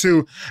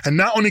 2022 and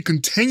not only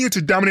continue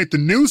to dominate the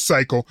news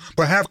cycle,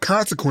 but have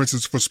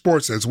consequences for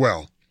sports as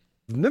well?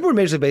 Remember when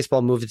Major League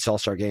Baseball moved its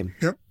All-Star game?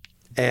 Yep.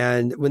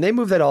 And when they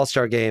moved that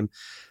All-Star game,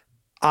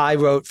 I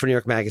wrote for New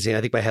York Magazine,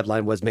 I think my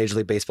headline was Major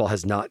League Baseball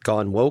has not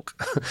gone woke.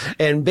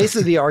 And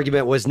basically the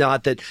argument was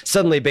not that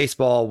suddenly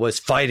baseball was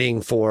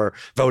fighting for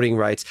voting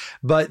rights,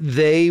 but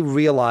they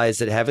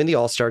realized that having the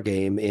All-Star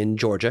game in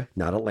Georgia,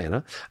 not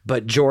Atlanta,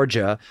 but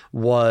Georgia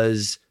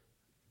was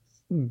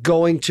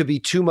going to be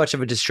too much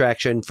of a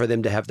distraction for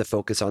them to have the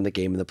focus on the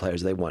game and the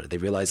players they wanted. They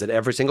realized that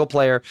every single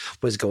player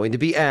was going to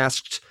be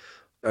asked,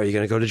 are you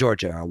going to go to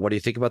Georgia? Or what do you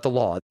think about the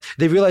law?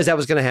 They realized that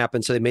was going to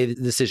happen, so they made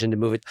the decision to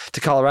move it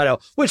to Colorado,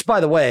 which, by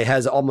the way,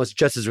 has almost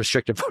just as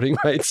restrictive voting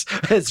rights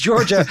as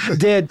Georgia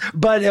did,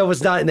 but it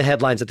was not in the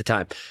headlines at the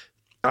time.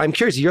 I'm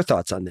curious your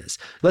thoughts on this.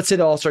 Let's say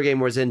the All-Star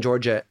game was in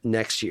Georgia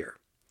next year.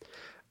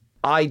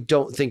 I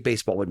don't think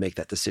baseball would make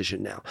that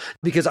decision now,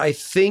 because I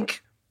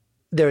think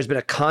there has been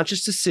a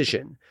conscious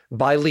decision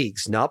by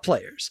leagues, not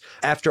players,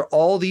 after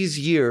all these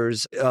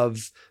years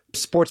of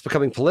sports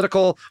becoming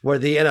political, where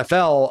the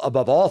NFL,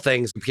 above all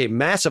things, became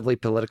massively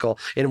political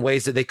in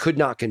ways that they could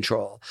not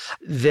control.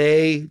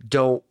 They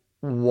don't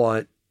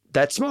want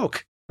that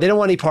smoke. They don't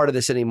want any part of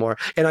this anymore.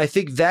 And I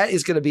think that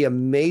is going to be a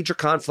major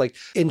conflict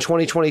in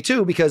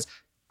 2022, because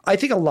I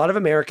think a lot of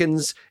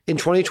Americans in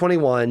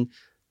 2021,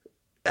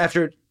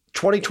 after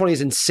 2020's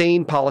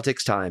insane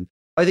politics time,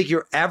 I think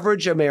your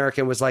average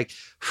American was like,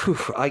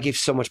 I gave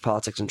so much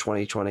politics in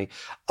 2020.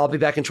 I'll be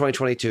back in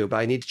 2022, but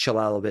I need to chill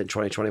out a little bit in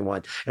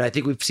 2021. And I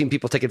think we've seen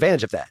people take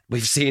advantage of that.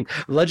 We've seen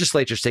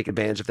legislatures take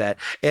advantage of that.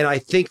 And I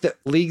think that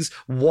leagues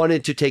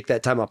wanted to take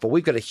that time off. But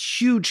we've got a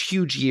huge,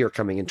 huge year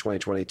coming in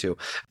 2022.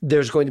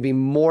 There's going to be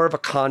more of a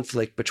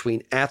conflict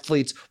between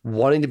athletes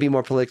wanting to be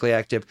more politically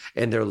active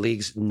and their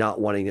leagues not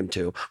wanting them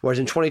to. Whereas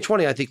in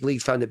 2020, I think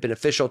leagues found it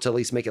beneficial to at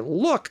least make it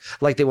look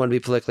like they want to be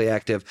politically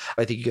active.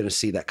 I think you're going to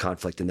see that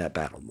conflict in that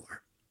battle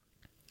more.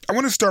 I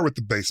want to start with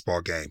the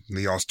baseball game,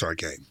 the All-Star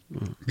game,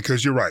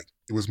 because you're right.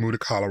 It was moved to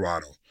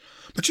Colorado.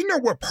 But you know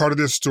what part of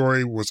this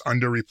story was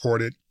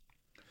underreported?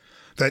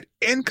 That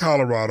in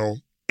Colorado,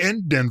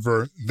 in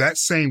Denver, that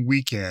same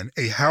weekend,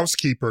 a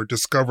housekeeper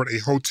discovered a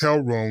hotel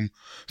room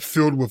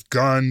filled with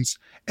guns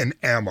and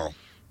ammo.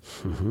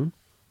 Mm-hmm.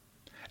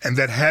 And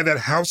that had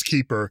that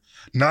housekeeper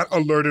not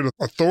alerted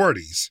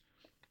authorities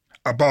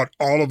about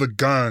all of the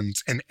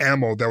guns and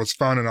ammo that was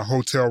found in a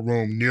hotel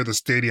room near the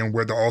stadium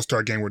where the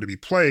All-Star game were to be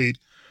played,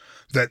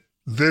 that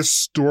this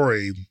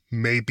story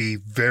may be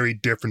very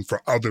different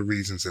for other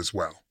reasons as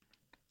well.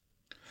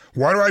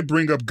 Why do I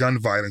bring up gun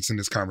violence in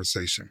this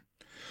conversation?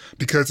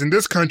 Because in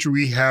this country,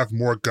 we have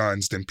more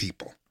guns than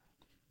people.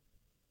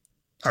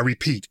 I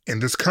repeat, in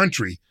this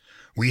country,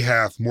 we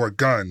have more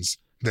guns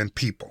than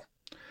people.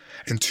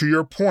 And to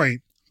your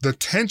point, the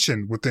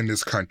tension within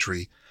this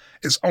country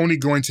is only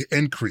going to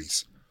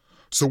increase.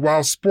 So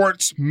while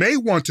sports may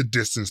want to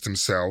distance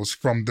themselves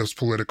from this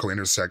political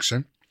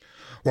intersection,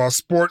 while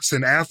sports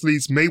and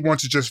athletes may want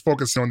to just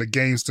focus on the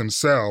games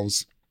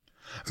themselves,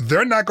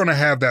 they're not going to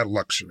have that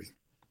luxury.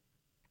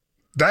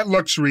 That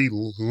luxury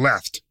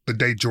left the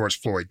day George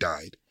Floyd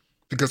died.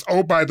 Because,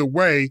 oh, by the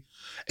way,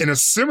 in a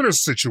similar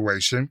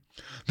situation,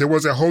 there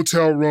was a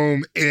hotel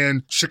room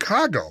in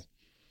Chicago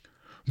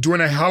during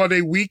a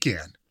holiday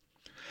weekend.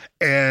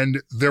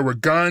 And there were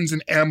guns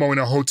and ammo in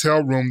a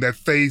hotel room that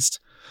faced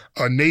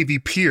a Navy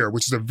Pier,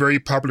 which is a very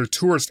popular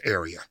tourist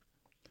area.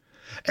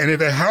 And if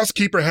a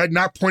housekeeper had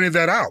not pointed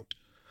that out,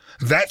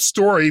 that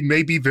story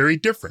may be very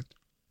different.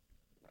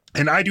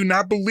 And I do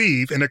not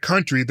believe in a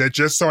country that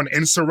just saw an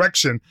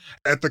insurrection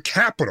at the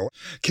Capitol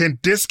can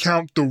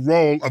discount the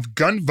role of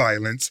gun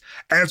violence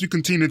as we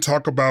continue to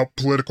talk about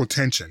political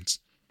tensions,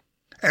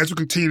 as we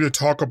continue to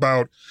talk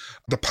about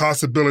the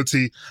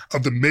possibility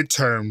of the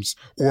midterms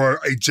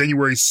or a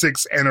January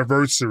 6th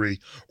anniversary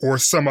or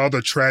some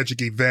other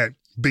tragic event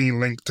being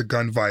linked to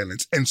gun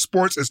violence. And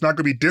sports is not going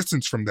to be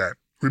distanced from that.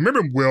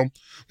 Remember, Will,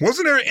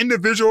 wasn't there an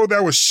individual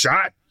that was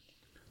shot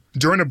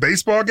during a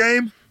baseball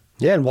game?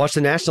 Yeah, and watch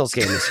the Nationals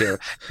game this year.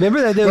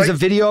 Remember that there was a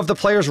video of the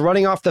players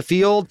running off the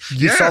field?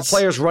 You saw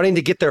players running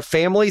to get their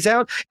families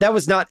out? That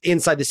was not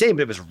inside the stadium,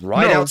 but it was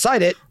right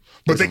outside it.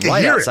 But they could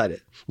hear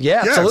it.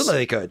 Yeah, absolutely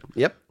they could.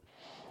 Yep.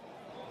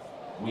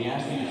 We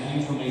ask that you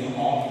please remain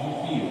off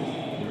the field.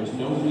 There is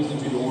no reason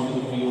to go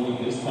onto the field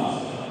at this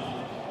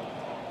time.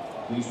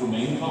 Please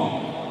remain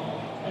calm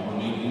and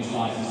remain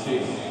inside the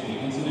stadium. The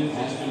incident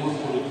has been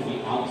reported to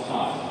be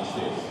outside the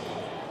stadium.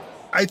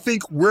 I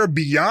think we're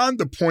beyond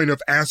the point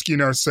of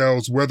asking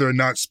ourselves whether or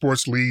not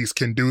sports leagues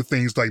can do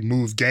things like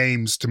move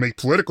games to make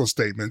political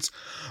statements,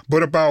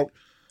 but about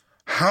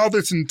how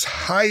this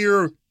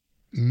entire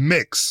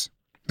mix,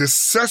 this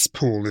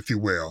cesspool, if you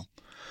will,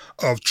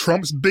 of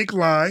Trump's big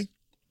lie,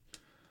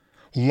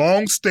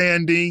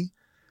 long-standing,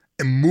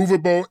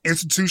 immovable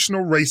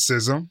institutional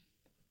racism,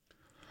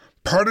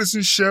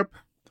 partisanship,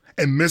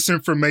 and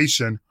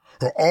misinformation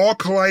are all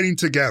colliding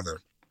together.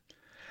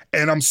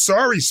 And I'm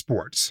sorry,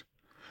 sports.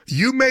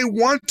 You may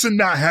want to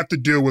not have to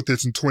deal with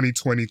this in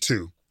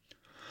 2022,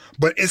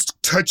 but it's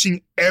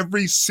touching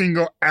every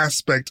single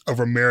aspect of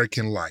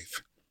American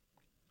life.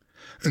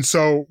 And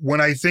so when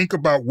I think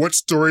about what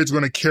story is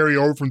going to carry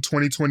over from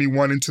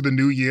 2021 into the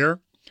new year,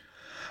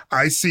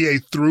 I see a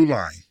through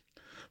line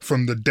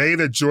from the day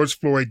that George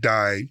Floyd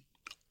died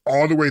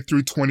all the way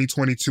through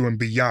 2022 and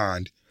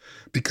beyond,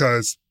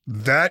 because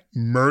that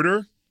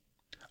murder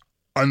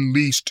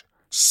unleashed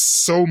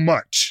so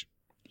much.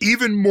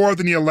 Even more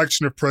than the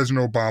election of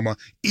President Obama,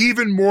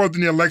 even more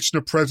than the election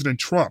of President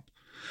Trump.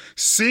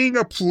 Seeing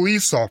a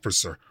police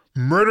officer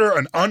murder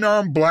an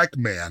unarmed black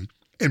man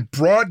in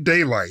broad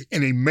daylight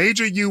in a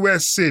major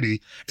U.S. city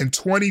in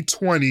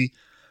 2020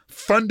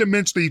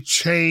 fundamentally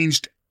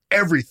changed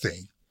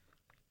everything.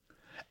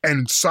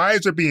 And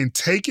sides are being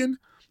taken,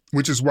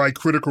 which is why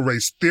critical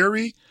race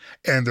theory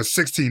and the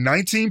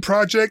 1619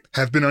 Project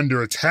have been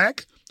under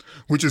attack,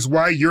 which is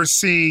why you're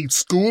seeing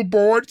school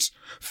boards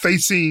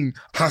facing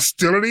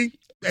hostility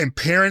and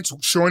parents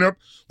showing up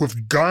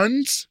with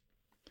guns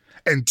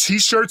and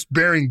T-shirts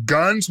bearing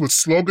guns with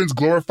slogans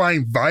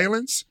glorifying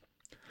violence.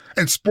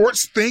 And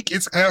sports think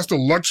it has the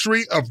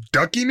luxury of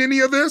ducking any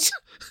of this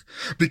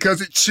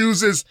because it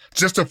chooses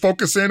just to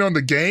focus in on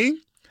the game.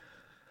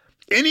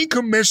 Any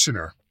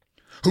commissioner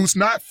who's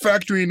not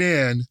factoring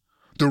in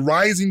the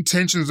rising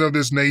tensions of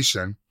this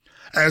nation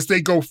as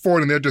they go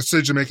forward in their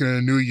decision-making in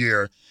the new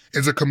year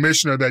is a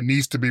commissioner that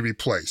needs to be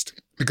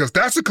replaced, because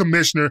that's a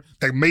commissioner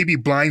that may be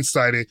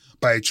blindsided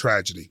by a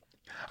tragedy.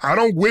 I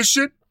don't wish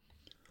it.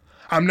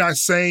 I'm not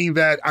saying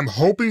that I'm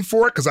hoping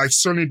for it, because I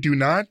certainly do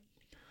not.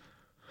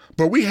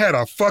 But we had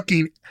a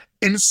fucking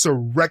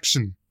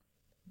insurrection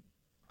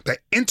that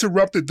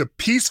interrupted the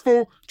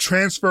peaceful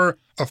transfer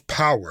of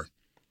power.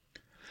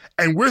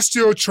 And we're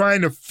still trying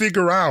to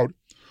figure out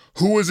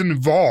who is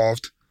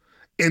involved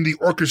in the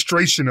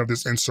orchestration of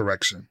this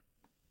insurrection.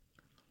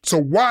 So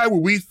why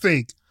would we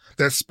think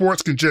that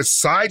sports can just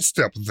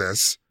sidestep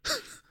this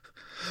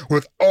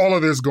with all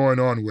of this going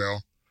on,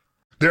 Will?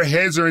 Their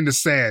heads are in the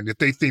sand if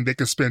they think they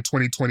can spend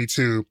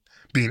 2022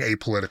 being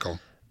apolitical.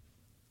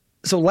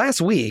 So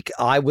last week,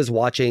 I was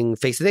watching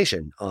Face the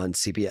Nation on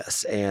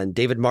CBS, and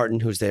David Martin,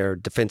 who's their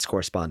defense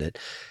correspondent,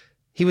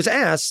 he was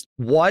asked,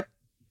 what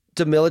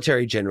do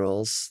military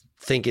generals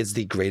think is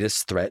the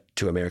greatest threat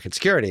to American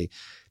security?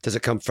 Does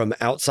it come from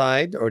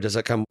outside or does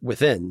it come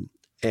within?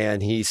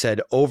 And he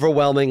said,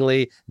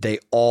 overwhelmingly, they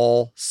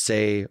all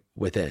say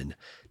within.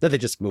 Then they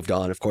just moved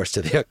on, of course,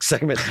 to the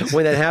segment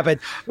when that happened.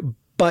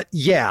 But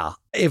yeah,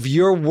 if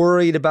you're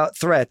worried about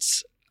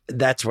threats,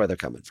 that's where they're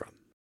coming from.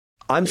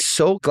 I'm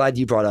so glad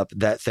you brought up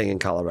that thing in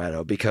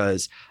Colorado,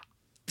 because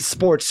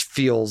sports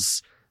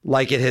feels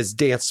like it has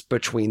danced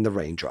between the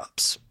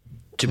raindrops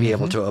to be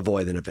able to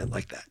avoid an event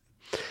like that.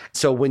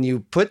 So when you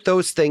put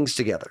those things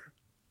together,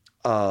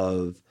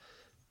 of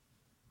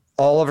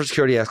all of our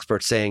security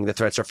experts saying the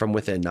threats are from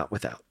within, not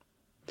without,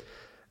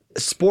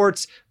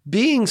 sports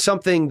being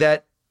something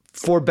that,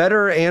 for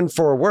better and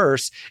for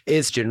worse,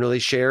 is generally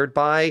shared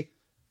by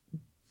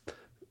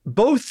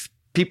both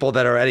people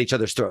that are at each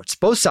other's throats,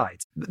 both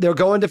sides. They're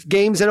going to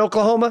games in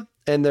Oklahoma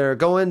and they're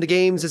going to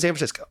games in San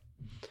Francisco.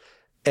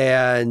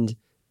 And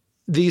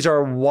these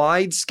are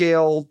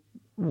wide-scale,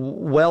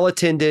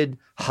 well-attended,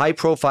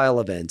 high-profile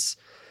events.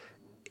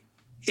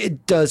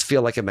 It does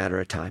feel like a matter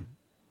of time.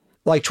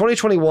 Like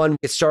 2021,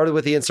 it started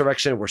with the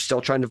insurrection. We're still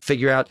trying to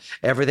figure out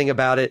everything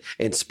about it.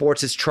 And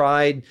sports has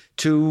tried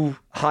to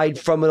hide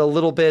from it a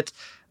little bit.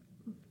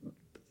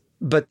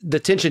 But the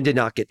tension did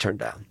not get turned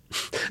down.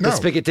 The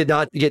spigot did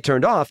not get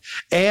turned off.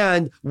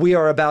 And we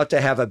are about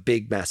to have a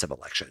big, massive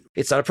election.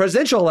 It's not a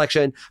presidential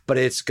election, but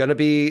it's going to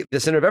be the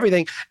center of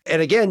everything.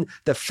 And again,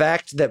 the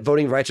fact that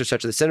voting rights are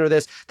such at the center of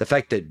this, the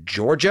fact that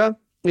Georgia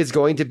is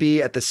going to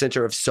be at the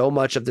center of so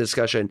much of the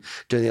discussion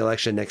during the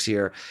election next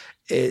year,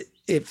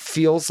 it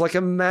feels like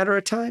a matter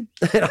of time.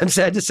 And I'm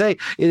sad to say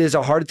it is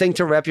a hard thing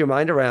to wrap your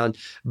mind around,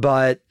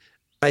 but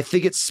I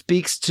think it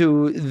speaks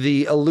to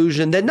the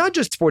illusion that not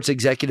just sports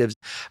executives,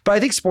 but I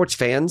think sports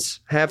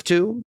fans have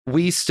too.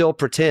 We still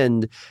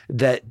pretend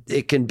that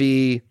it can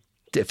be,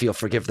 if you'll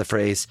forgive the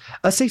phrase,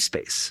 a safe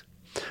space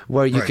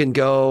where you can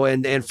go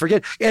and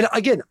forget. And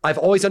again, I've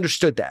always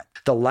understood that.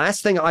 The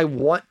last thing I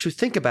want to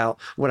think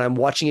about when I'm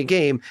watching a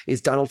game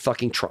is Donald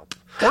fucking Trump.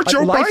 Or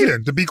Joe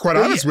Biden, to be quite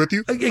honest with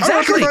you. Exactly. I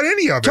don't care about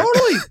any of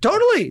it.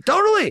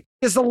 Totally.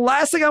 It's the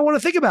last thing I want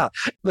to think about.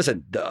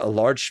 Listen, a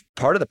large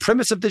part of the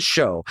premise of this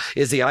show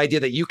is the idea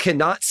that you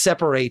cannot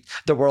separate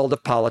the world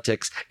of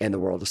politics and the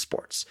world of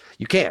sports.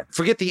 You can't.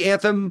 Forget the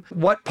anthem,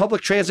 what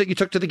public transit you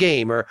took to the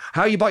game, or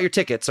how you bought your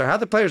tickets, or how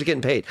the players are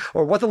getting paid,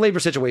 or what the labor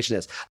situation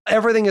is.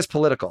 Everything is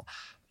political.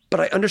 But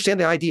I understand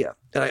the idea,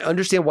 and I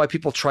understand why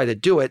people try to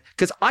do it,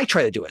 because I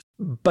try to do it.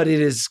 But it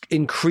is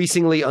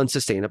increasingly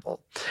unsustainable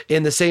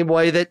in the same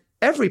way that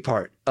every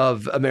part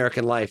of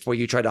American life where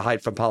you try to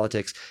hide from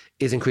politics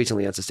is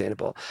increasingly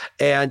unsustainable.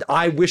 And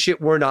I wish it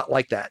were not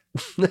like that,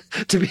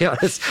 to be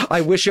honest.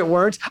 I wish it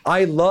weren't.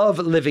 I love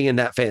living in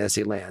that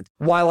fantasy land.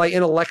 While I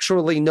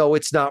intellectually know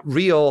it's not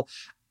real,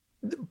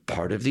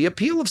 part of the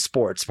appeal of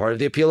sports, part of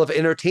the appeal of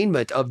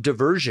entertainment, of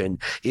diversion,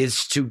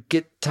 is to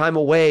get time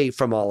away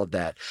from all of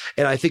that.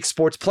 And I think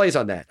sports plays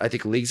on that. I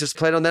think leagues have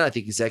played on that. I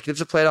think executives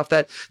have played off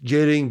that,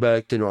 getting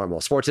back to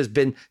normal. Sports has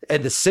been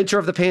at the center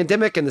of the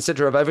pandemic, and the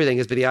center of everything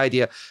has been the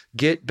idea,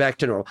 get back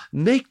to normal,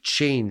 make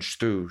change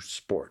through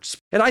sports.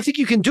 And I think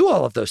you can do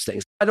all of those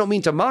things. I don't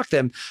mean to mock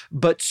them,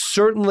 but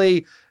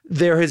certainly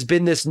there has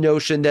been this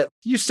notion that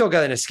you still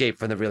got an escape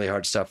from the really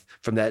hard stuff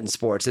from that in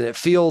sports. And it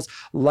feels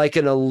like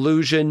an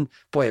illusion.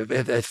 Boy,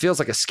 it feels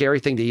like a scary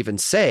thing to even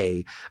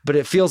say, but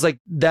it feels like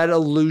that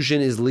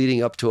illusion is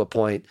leading up to a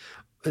point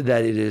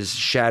that it is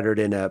shattered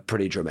in a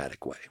pretty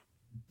dramatic way.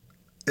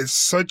 It's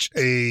such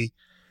a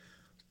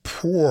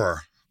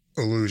poor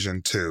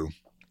illusion too.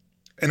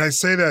 And I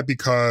say that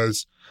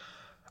because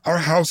our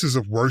houses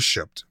of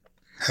worship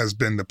has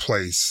been the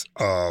place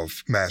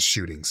of mass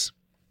shootings.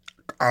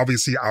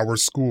 Obviously, our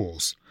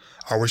schools,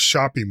 our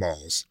shopping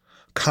malls,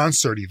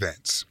 concert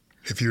events.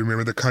 If you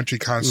remember the Country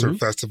Concert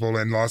Festival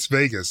in Las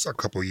Vegas a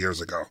couple of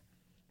years ago.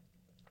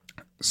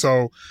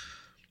 So,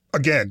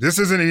 again, this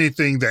isn't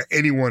anything that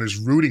anyone is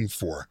rooting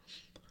for.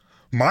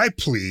 My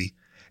plea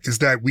is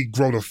that we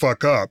grow the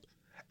fuck up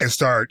and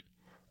start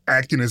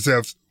acting as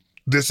if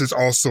this is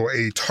also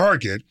a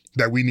target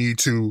that we need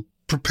to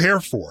prepare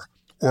for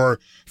or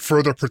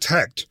further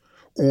protect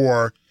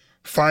or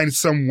find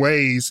some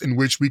ways in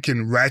which we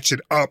can ratchet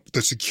up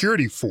the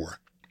security for.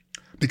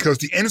 Because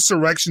the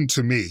insurrection,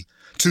 to me,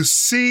 to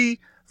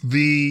see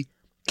the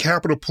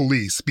Capitol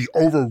Police be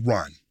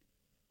overrun,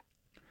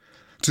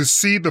 to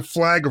see the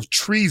flag of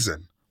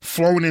treason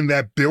flown in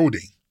that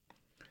building,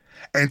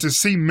 and to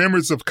see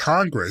members of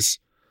Congress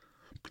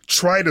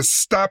try to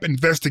stop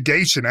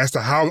investigation as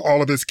to how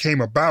all of this came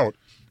about,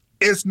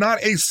 is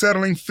not a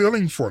settling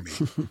feeling for me.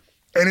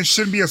 And it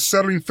shouldn't be a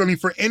settling feeling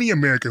for any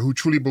American who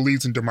truly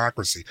believes in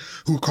democracy,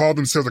 who call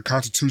themselves a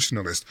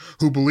constitutionalist,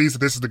 who believes that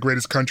this is the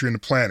greatest country on the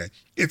planet.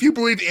 If you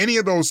believe any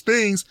of those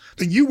things,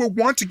 then you will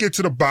want to get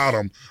to the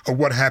bottom of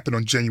what happened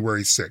on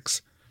January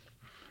 6th.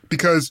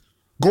 Because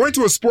going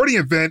to a sporting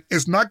event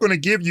is not going to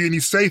give you any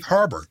safe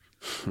harbor.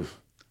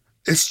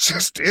 It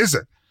just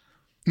isn't.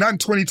 Not in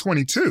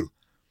 2022.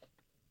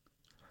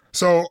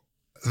 So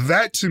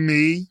that, to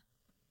me,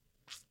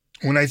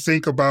 when I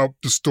think about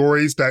the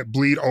stories that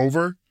bleed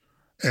over,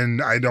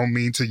 and I don't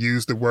mean to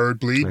use the word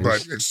bleed,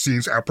 but it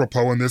seems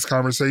apropos in this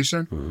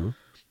conversation.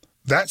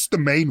 That's the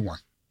main one.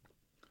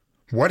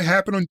 What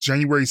happened on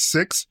January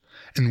 6th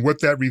and what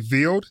that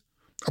revealed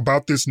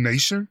about this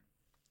nation,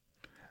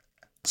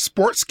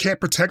 sports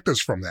can't protect us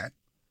from that.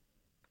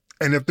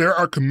 And if there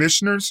are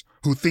commissioners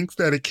who think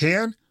that it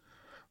can,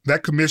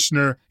 that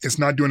commissioner is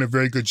not doing a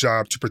very good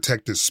job to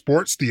protect the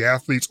sports, the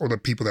athletes, or the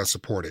people that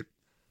support it.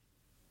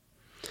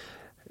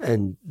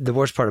 And the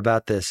worst part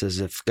about this is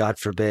if, God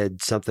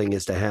forbid, something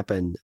is to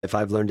happen, if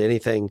I've learned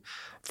anything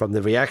from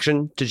the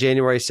reaction to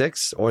January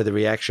 6th or the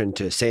reaction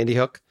to Sandy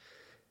Hook,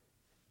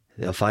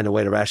 they'll find a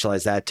way to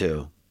rationalize that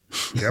too.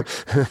 Yep.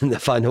 They'll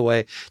find a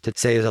way to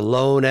say it was a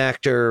lone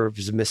actor, it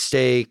was a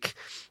mistake.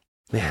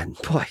 Man,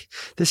 boy,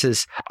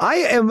 I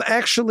am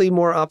actually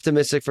more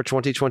optimistic for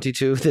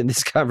 2022 than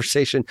this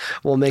conversation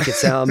will make it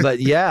sound. But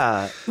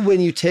yeah,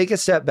 when you take a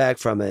step back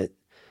from it,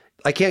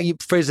 I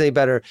can't phrase it any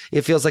better.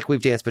 It feels like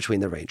we've danced between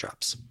the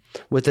raindrops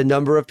with the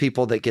number of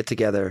people that get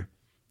together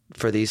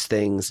for these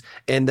things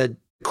and the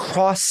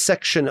cross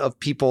section of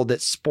people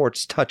that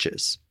sports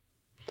touches.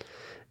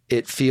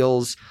 It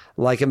feels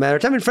like a matter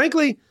of time. And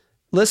frankly,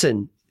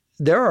 listen,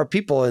 there are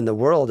people in the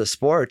world of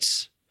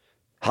sports,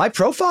 high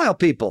profile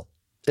people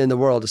in the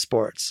world of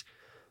sports,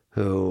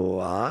 who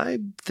I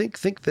think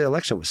the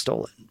election was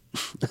stolen.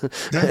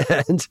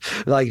 And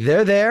like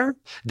they're there,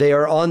 they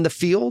are on the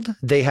field,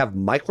 they have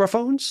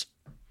microphones,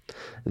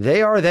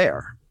 they are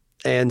there.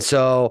 And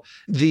so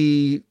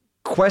the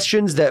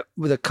questions that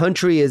the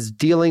country is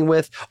dealing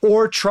with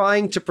or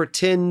trying to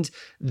pretend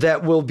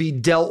that will be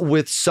dealt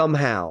with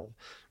somehow,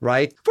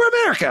 right? We're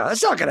America.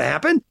 It's not going to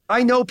happen.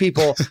 I know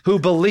people who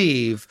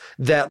believe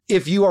that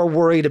if you are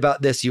worried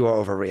about this, you are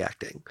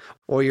overreacting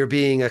or you're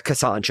being a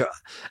Cassandra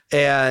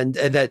and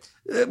that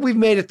we've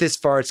made it this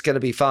far. It's going to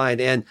be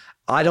fine. And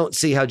I don't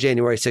see how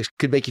January 6th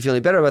could make you feel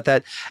any better about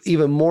that.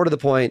 Even more to the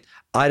point,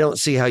 I don't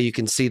see how you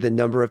can see the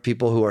number of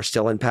people who are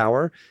still in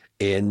power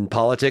in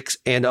politics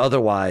and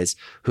otherwise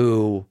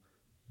who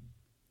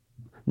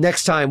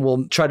next time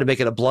will try to make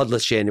it a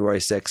bloodless January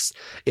 6th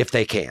if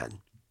they can.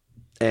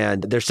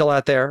 And they're still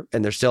out there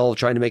and they're still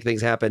trying to make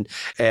things happen.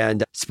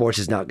 And sports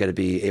is not going to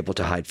be able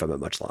to hide from it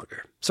much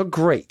longer. So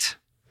great.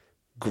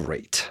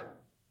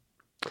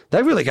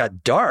 That really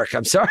got dark.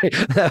 I'm sorry.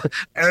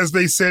 As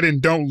they said in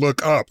Don't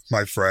Look Up,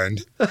 my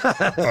friend.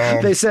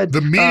 They said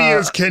the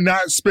media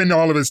cannot spend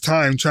all of its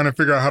time trying to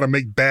figure out how to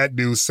make bad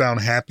news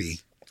sound happy.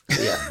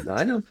 Yeah,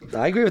 I know.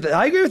 I agree with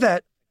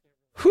that.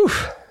 Whew.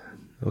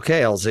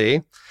 Okay,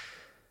 LZ.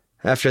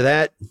 After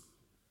that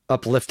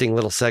uplifting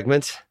little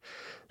segment,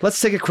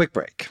 let's take a quick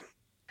break.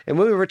 And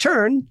when we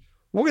return,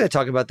 we're going to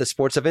talk about the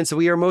sports events that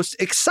we are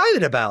most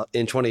excited about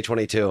in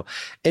 2022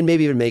 and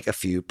maybe even make a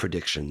few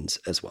predictions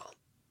as well.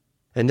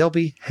 And they'll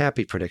be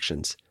happy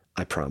predictions,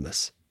 I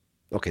promise.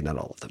 Okay, not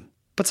all of them,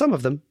 but some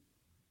of them.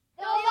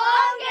 The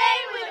Long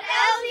Game with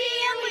LZ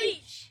and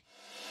Leach.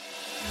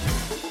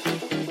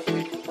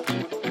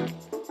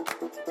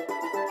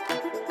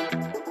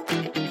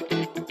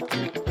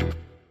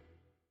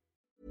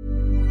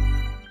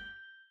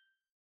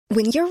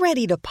 When you're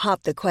ready to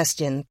pop the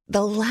question,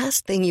 the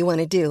last thing you want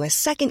to do is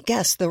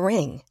second-guess the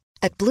ring.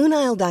 At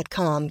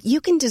BlueNile.com,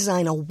 you can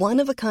design a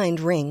one-of-a-kind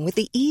ring with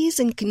the ease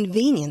and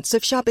convenience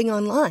of shopping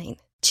online.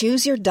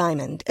 Choose your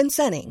diamond and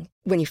setting.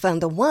 When you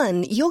find the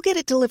one, you'll get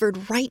it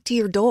delivered right to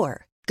your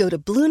door. Go to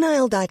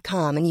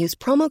BlueNile.com and use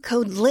promo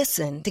code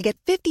LISTEN to get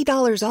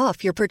 $50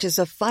 off your purchase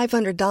of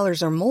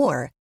 $500 or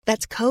more.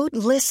 That's code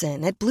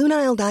LISTEN at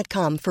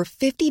BlueNile.com for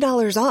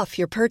 $50 off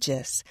your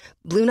purchase.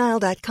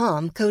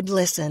 BlueNile.com, code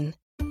LISTEN.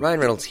 Ryan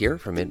Reynolds here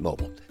from Mint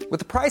Mobile. With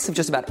the price of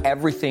just about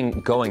everything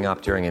going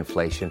up during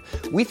inflation,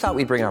 we thought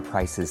we'd bring our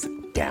prices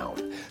down.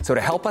 So to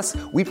help us,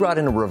 we brought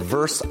in a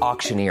reverse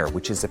auctioneer,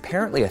 which is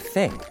apparently a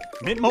thing.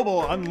 Mint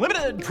Mobile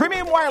Unlimited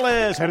Premium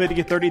Wireless. How to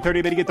get 30,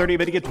 30, bit to get 30,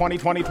 bit to get 20,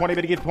 20, 20,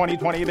 bit to get 20,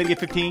 20, bit to get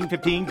 15,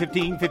 15,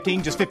 15,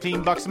 15, just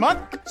 $15 a month?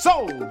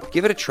 Sold!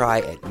 Give it a try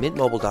at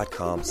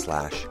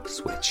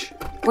mintmobile.com/switch.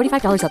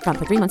 $45 up front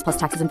for 3 months plus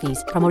taxes and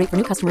fees. Promo rate for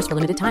new customers for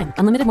limited time.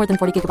 Unlimited more than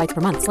 40 gigabytes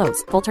per month.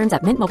 Slows full terms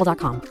at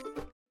mintmobile.com.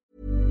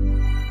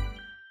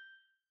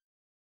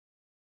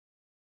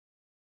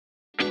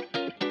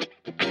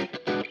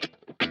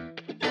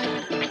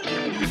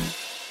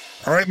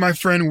 All right, my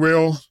friend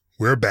Will,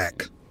 we're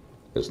back.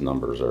 His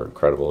numbers are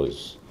incredible.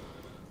 He's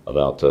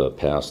about to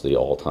pass the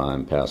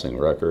all-time passing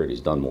record.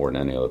 He's done more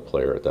than any other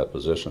player at that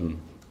position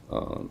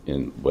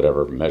in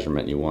whatever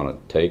measurement you want to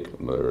take,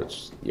 whether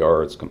it's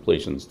yards,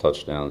 completions,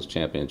 touchdowns,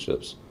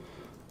 championships,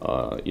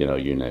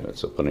 you name it.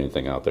 So put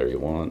anything out there you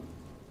want.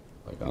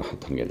 It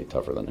doesn't get any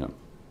tougher than him.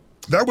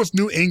 That was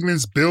New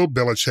England's Bill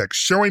Belichick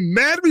showing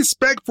mad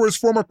respect for his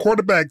former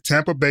quarterback,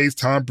 Tampa Bay's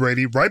Tom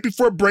Brady, right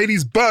before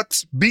Brady's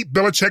Bucks beat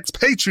Belichick's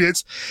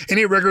Patriots in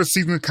a regular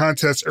season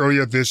contest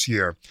earlier this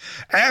year.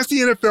 As the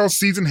NFL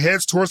season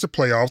heads towards the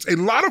playoffs, a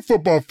lot of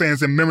football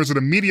fans and members of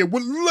the media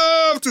would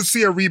love to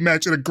see a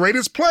rematch of the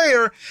greatest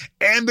player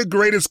and the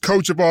greatest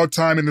coach of all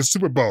time in the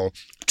Super Bowl.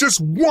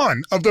 Just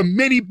one of the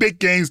many big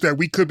games that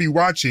we could be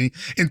watching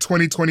in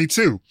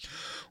 2022.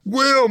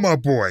 Will, my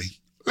boy,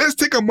 let's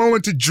take a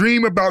moment to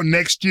dream about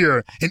next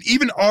year and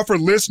even offer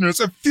listeners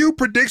a few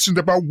predictions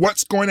about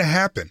what's going to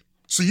happen.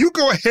 So you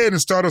go ahead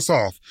and start us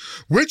off.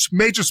 Which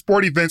major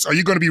sport events are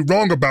you going to be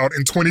wrong about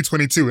in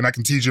 2022? And I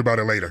can tease you about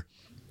it later.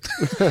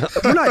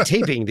 We're not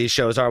taping these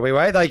shows, are we,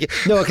 right? Like,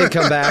 no one can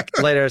come back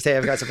later and say,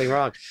 I've got something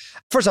wrong.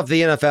 First off,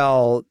 the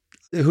NFL,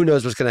 Who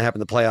knows what's going to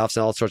happen in the playoffs,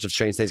 and all sorts of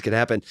strange things could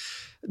happen.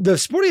 The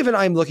sporting event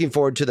I'm looking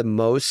forward to the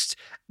most,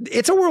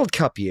 it's a World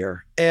Cup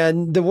year.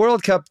 And the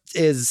World Cup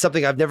is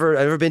something I've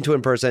never been to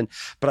in person,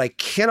 but I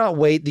cannot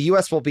wait. The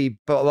U.S. will be,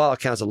 by all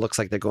accounts, it looks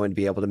like they're going to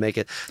be able to make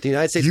it. The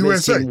United States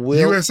men's team will.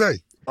 USA.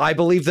 I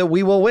believe that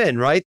we will win,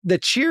 right? The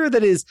cheer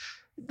that is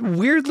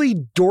weirdly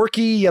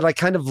dorky, yet I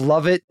kind of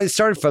love it. It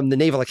started from the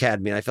Naval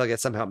Academy, and I feel like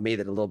it somehow made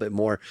it a little bit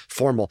more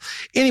formal.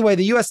 Anyway,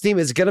 the U.S. team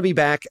is going to be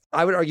back.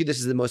 I would argue this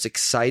is the most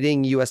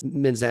exciting U.S.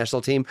 men's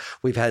national team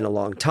we've had in a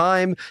long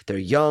time. They're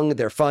young,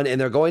 they're fun, and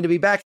they're going to be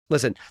back.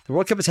 Listen, the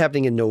World Cup is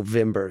happening in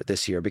November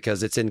this year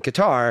because it's in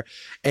Qatar,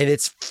 and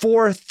it's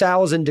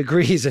 4,000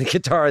 degrees in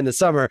Qatar in the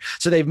summer.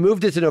 So they've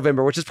moved it to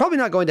November, which is probably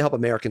not going to help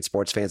American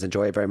sports fans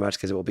enjoy it very much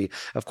because it will be,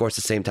 of course,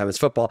 the same time as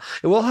football.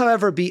 It will,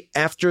 however, be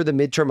after the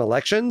midterm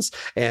elections,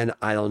 and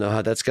I don't know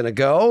how that's going to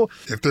go.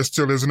 If there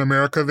still is an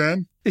America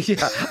then?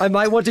 Yeah, I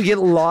might want to get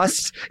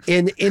lost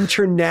in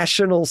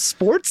international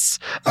sports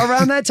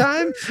around that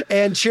time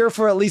and cheer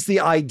for at least the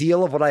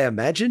ideal of what I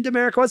imagined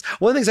America was.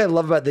 One of the things I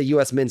love about the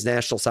U.S. men's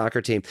national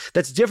soccer team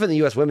that's different than the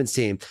U.S. women's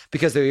team,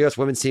 because the U.S.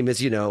 women's team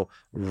is,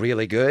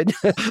 really good.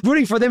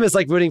 Rooting for them is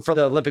like rooting for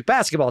the Olympic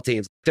basketball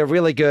teams. They're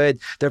really good.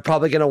 They're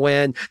probably going to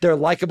win. They're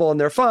likable and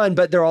they're fun,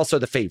 but they're also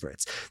the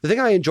favorites. The thing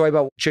I enjoy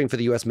about cheering for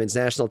the U.S. men's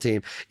national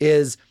team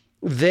is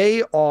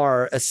they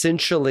are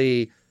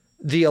essentially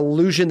the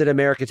illusion that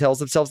America tells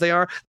themselves they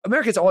are.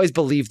 Americans always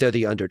believe they're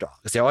the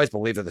underdogs. They always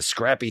believe they're the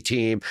scrappy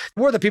team.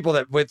 We're the people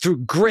that went through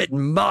grit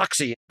and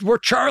moxie. We're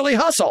Charlie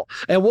Hustle.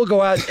 And we'll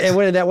go out and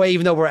win in that way,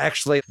 even though we're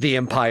actually the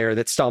empire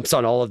that stomps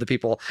on all of the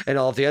people and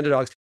all of the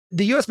underdogs.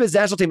 The U.S. men's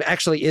national team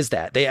actually is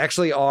that. They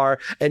actually are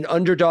an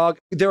underdog.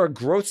 They're a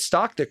growth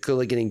stock. They're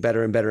clearly getting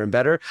better and better and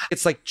better.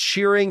 It's like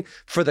cheering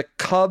for the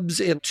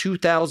Cubs in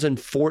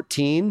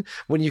 2014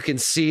 when you can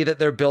see that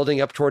they're building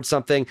up towards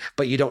something,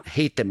 but you don't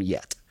hate them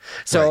yet.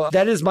 So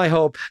That is my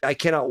hope. I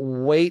cannot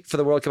wait for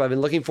the World Cup. I've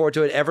been looking forward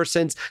to it ever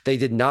since they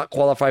did not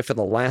qualify for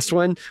the last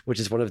one,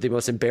 which is one of the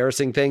most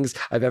embarrassing things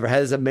I've ever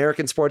had as an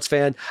American sports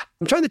fan.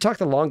 I'm trying to talk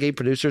the long game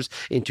producers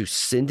into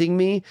sending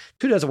me.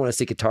 Who doesn't want to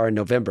see Qatar in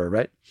November,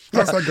 right?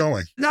 How's that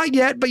going? Not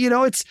yet, but we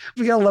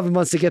got 11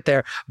 months to get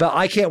there. But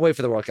I can't wait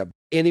for the World Cup.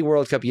 Any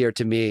World Cup year,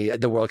 to me,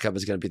 the World Cup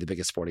is going to be the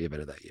biggest sporting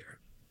event of that year.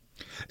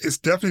 It's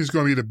definitely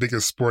going to be the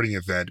biggest sporting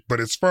event. But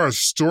as far as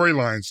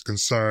storylines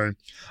concerned,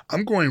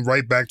 I'm going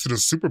right back to the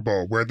Super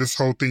Bowl where this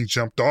whole thing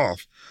jumped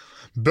off.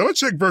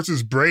 Belichick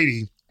versus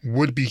Brady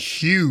would be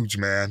huge,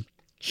 man.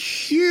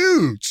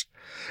 Huge.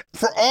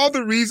 For all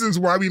the reasons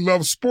why we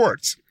love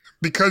sports.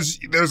 Because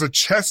there's a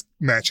chess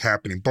match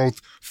happening,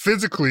 both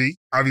physically,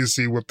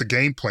 obviously with the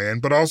game plan,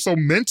 but also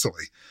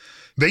mentally.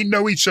 They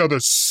know each other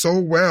so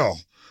well.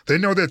 They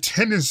know their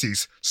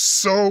tendencies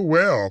so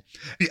well.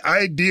 The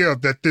idea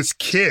that this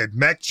kid,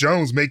 Mac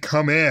Jones, may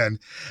come in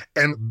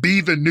and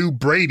be the new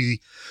Brady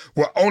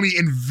will only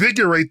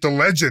invigorate the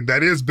legend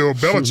that is Bill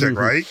Belichick,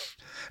 right?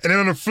 And then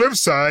on the flip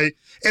side,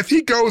 if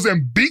he goes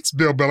and beats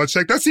Bill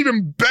Belichick, that's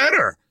even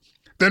better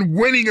than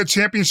winning a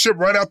championship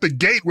right out the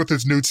gate with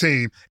his new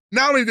team.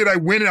 Not only did I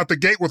win out the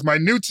gate with my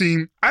new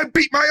team, I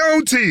beat my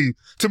own team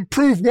to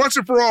prove once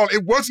and for all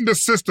it wasn't the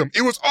system.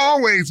 It was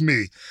always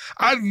me.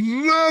 I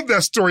love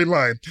that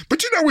storyline.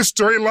 But you know which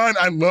storyline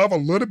I love a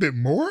little bit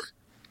more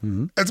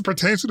as it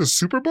pertains to the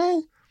Super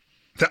Bowl?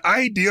 The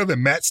idea that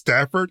Matt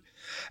Stafford,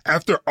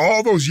 after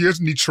all those years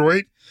in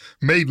Detroit,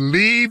 may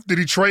leave the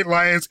Detroit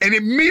Lions and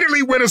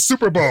immediately win a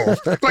Super Bowl.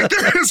 Like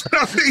there is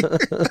nothing,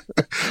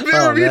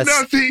 there would be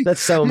nothing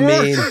that's so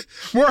mean.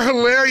 More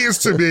hilarious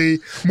to me,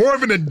 more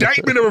of an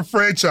indictment of a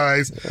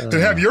franchise than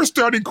have your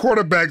starting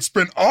quarterback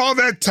spend all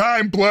that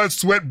time, blood,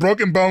 sweat,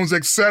 broken bones,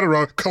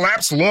 etc.,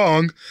 collapse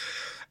lung,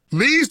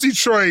 leaves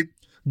Detroit,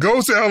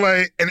 goes to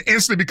LA, and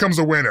instantly becomes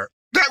a winner.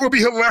 That would be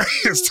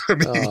hilarious to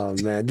me. Oh,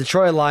 man.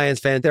 Detroit Lions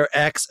fan, their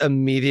ex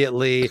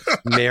immediately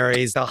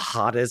marries the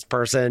hottest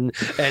person.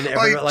 And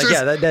everyone,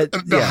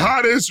 the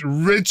hottest,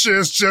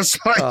 richest,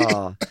 just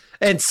like...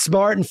 and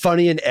smart and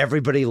funny, and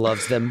everybody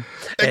loves them.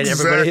 And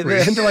exactly.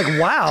 And they're like,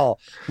 wow,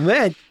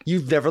 man,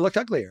 you've never looked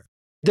uglier.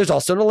 There's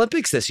also an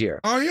Olympics this year.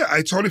 Oh, yeah.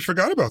 I totally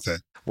forgot about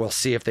that. We'll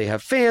see if they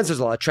have fans. There's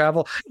a lot of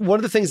travel. One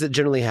of the things that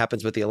generally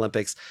happens with the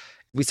Olympics,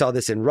 we saw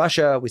this in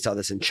Russia, we saw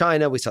this in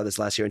China, we saw this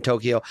last year in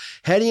Tokyo.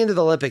 Heading into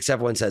the Olympics,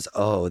 everyone says,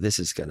 oh, this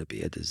is going to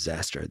be a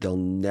disaster. They'll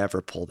never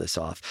pull this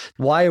off.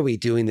 Why are we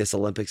doing this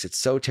Olympics? It's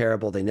so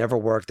terrible. They never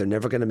work. They're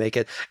never going to make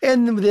it.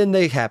 And then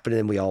they happen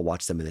and we all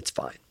watch them and it's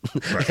fine.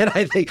 Right. And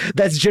I think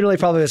that's generally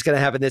probably what's going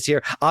to happen this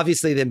year.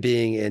 Obviously, them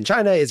being in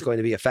China is going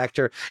to be a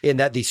factor in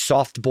that the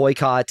soft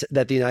boycott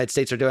that the United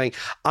States are doing.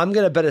 I'm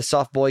going to bet a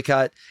soft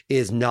boycott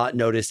is not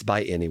noticed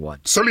by anyone.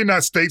 Certainly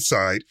not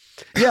stateside.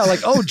 Yeah, like,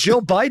 oh,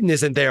 Jill Biden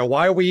isn't there.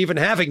 Why are we even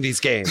having these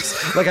games?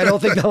 Like, I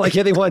don't think that like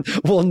anyone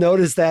will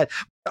notice that.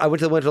 I went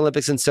to the Winter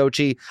Olympics in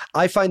Sochi.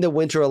 I find the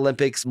Winter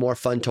Olympics more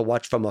fun to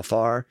watch from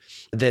afar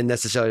than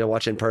necessarily to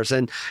watch in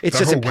person. It's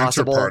just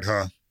impossible. Winter part,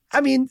 huh? I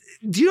mean,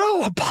 do you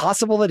know how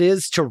possible it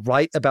is to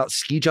write about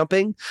ski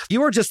jumping?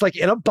 You are just like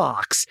in a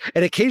box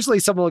and occasionally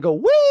someone will go,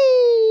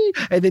 whee!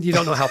 And then you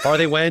don't know how far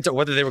they went or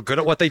whether they were good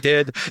at what they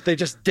did. They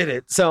just did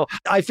it. So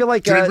I feel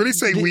like... Did they really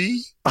say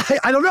we?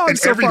 I don't know. I'm in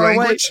so every far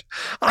language?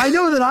 away. I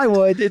know that I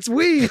would. It's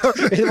we.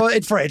 Well,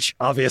 in French,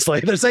 obviously.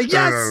 They're saying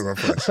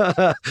yes.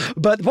 No,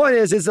 But the point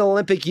is, it's an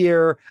Olympic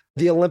year.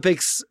 The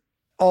Olympics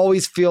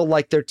always feel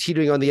like they're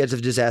teetering on the edge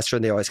of disaster,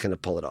 and they always kind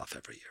of pull it off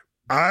every year.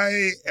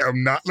 I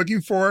am not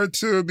looking forward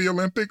to the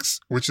Olympics,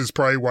 which is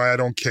probably why I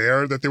don't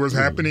care that they was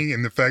happening.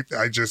 And the fact that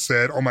I just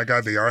said, oh my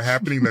God, they are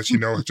happening, lets you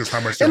know just how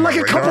much they're in like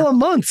a couple of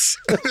months.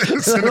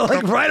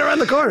 Like right around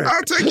the corner.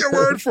 I'll take your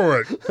word for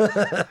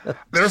it.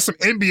 There's some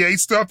NBA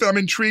stuff that I'm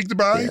intrigued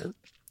by. Yeah.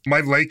 My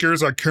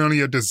Lakers are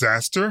currently a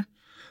disaster.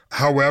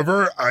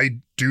 However, I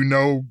do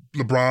know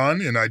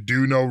LeBron and I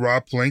do know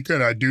Rob Pelinka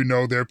and I do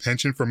know their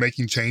penchant for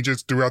making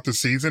changes throughout the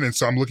season. And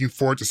so I'm looking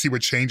forward to see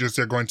what changes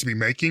they're going to be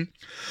making.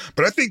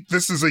 But I think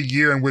this is a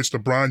year in which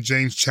LeBron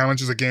James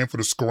challenges again for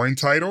the scoring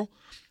title.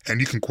 And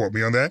you can quote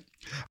me on that.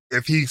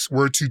 If he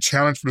were to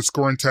challenge for the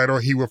scoring title,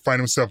 he will find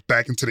himself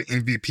back into the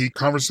MVP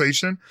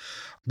conversation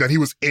that he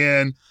was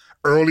in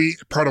early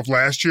part of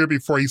last year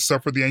before he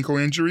suffered the ankle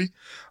injury.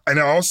 And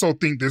I also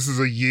think this is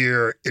a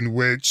year in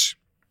which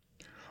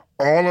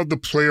all of the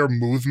player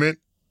movement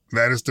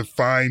that has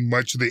defined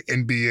much of the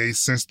NBA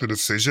since the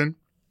decision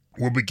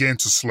will begin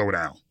to slow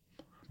down.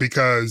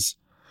 Because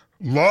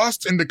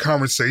lost in the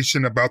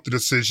conversation about the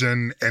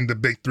decision and the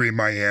Big Three in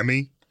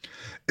Miami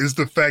is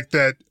the fact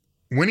that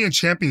winning a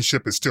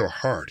championship is still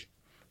hard.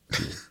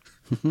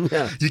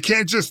 Yeah. You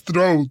can't just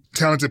throw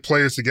talented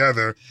players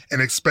together and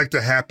expect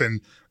to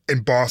happen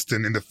in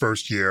Boston in the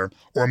first year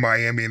or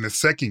Miami in the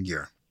second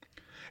year.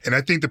 And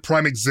I think the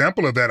prime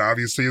example of that,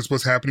 obviously, is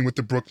what's happening with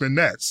the Brooklyn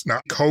Nets. Now,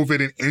 COVID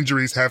and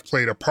injuries have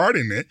played a part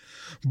in it,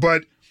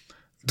 but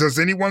does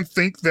anyone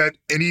think that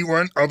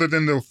anyone other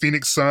than the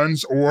Phoenix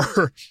Suns or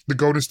the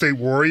Golden State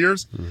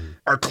Warriors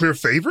are clear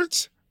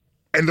favorites?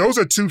 And those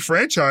are two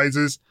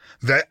franchises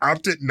that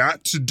opted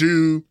not to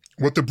do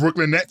what the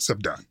Brooklyn Nets have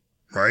done,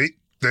 right?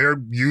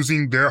 They're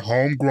using their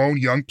homegrown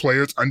young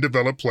players,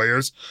 undeveloped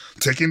players,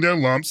 taking their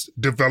lumps,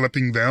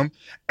 developing them,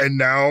 and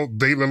now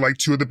they look like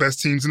two of the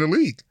best teams in the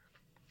league.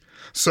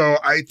 So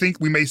I think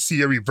we may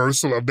see a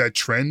reversal of that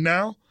trend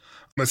now,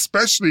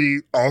 especially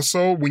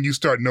also when you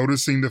start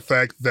noticing the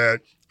fact that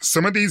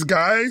some of these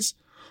guys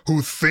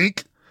who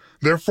think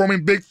they're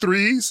forming big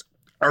threes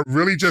are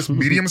really just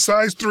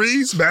medium-sized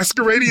threes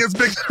masquerading as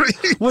big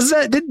threes.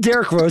 Did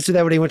Derrick Rose do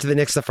that when he went to the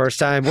Knicks the first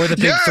time? We're the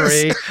big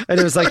three. And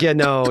it was like, yeah,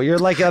 no, you're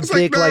like a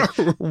big, like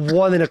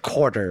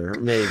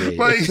 1.25, maybe.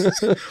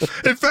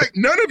 In fact,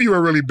 none of you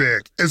are really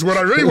big, is what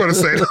I really want to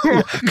say.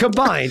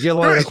 Combined, you're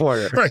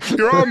 1.25. Right.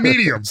 You're all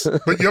mediums,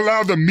 but you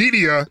allow the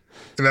media,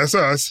 and that's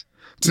us,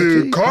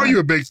 to call you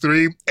a big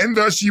three, and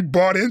thus you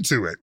bought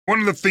into it.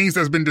 One of the things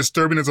that's been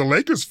disturbing as a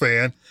Lakers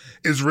fan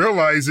is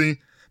realizing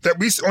that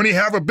we only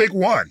have a big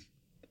one.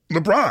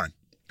 LeBron,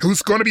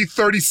 who's going to be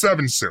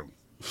 37 soon.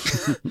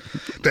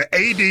 The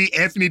AD,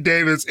 Anthony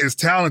Davis, is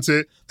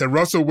talented. That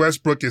Russell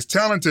Westbrook is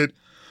talented.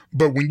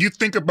 But when you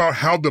think about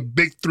how the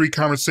Big Three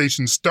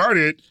conversation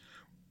started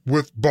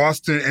with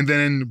Boston and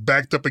then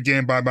backed up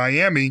again by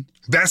Miami,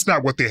 that's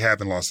not what they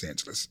have in Los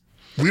Angeles.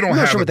 We don't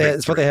have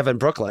that's what they have in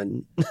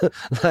Brooklyn.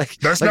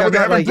 That's not what they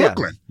have in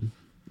Brooklyn.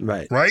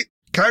 Yeah. Right?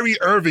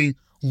 Kyrie Irving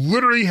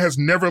literally has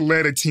never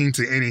led a team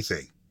to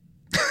anything.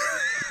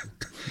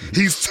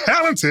 He's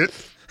talented.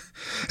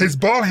 His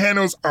ball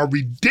handles are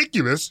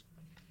ridiculous,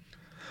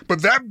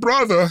 but that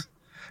brother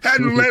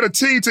hadn't led a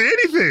team to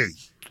anything,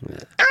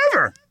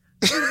 ever.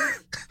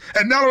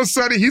 And now all of a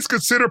sudden he's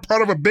considered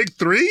part of a big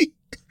three?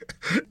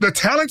 The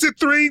talented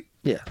three?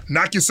 Yeah.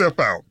 Knock yourself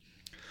out.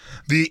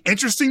 The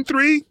interesting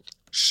three?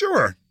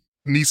 Sure.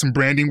 Need some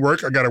branding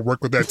work. I got to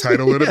work with that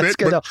title a little bit.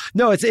 But,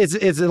 no, it's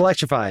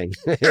electrifying.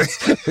 But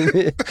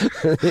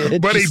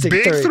a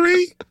big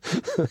three?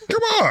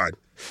 Come on.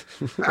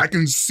 I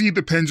can see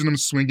the pendulum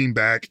swinging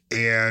back,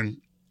 and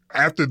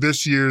after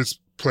this year's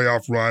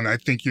playoff run, I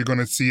think you're going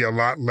to see a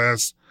lot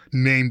less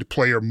named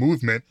player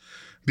movement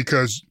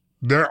because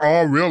they're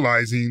all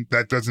realizing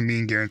that doesn't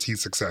mean guaranteed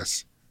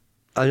success.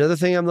 Another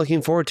thing I'm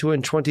looking forward to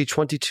in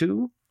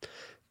 2022,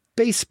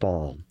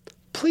 baseball.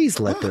 Please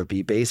let there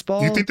be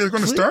baseball. You think they're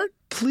going to start?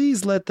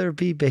 Please let there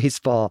be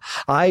baseball.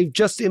 I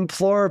just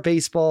implore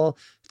baseball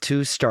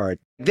to start.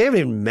 They haven't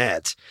even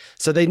met,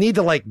 so they need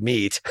to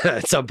meet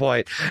at some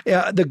point.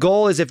 The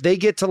goal is if they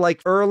get to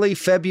early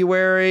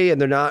February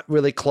and they're not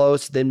really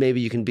close, then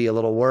maybe you can be a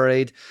little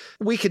worried.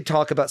 We can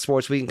talk about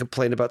sports. We can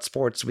complain about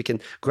sports. We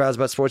can grouse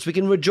about sports. We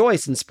can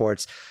rejoice in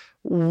sports.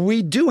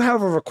 We do,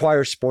 however,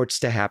 require sports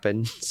to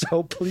happen.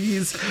 So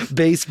please,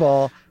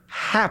 baseball,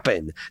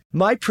 happen.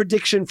 My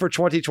prediction for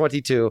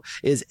 2022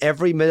 is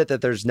every minute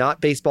that there's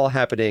not baseball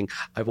happening,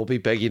 I will be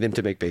begging them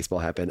to make baseball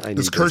happen.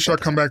 Does Kershaw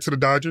come back to the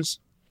Dodgers?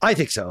 I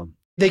think so.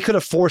 They could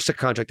have forced a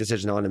contract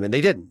decision on him, and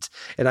they didn't.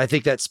 And I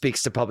think that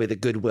speaks to probably the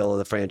goodwill of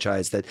the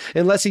franchise that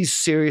unless he's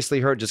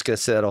seriously hurt, just going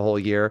to sit out a whole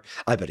year,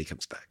 I bet he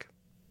comes back.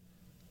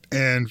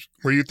 And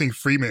where do you think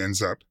Freeman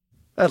ends up?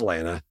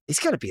 Atlanta. He's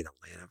got to be in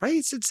Atlanta, right?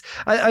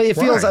 It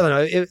feels, I don't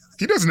know.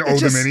 He doesn't owe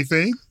them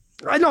anything.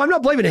 I know, I'm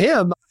not blaming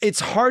him. It's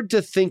hard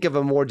to think of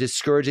a more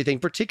discouraging thing,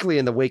 particularly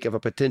in the wake of a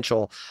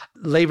potential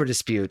labor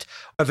dispute,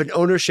 of an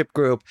ownership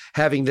group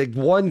having the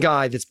one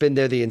guy that's been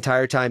there the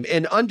entire time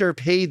and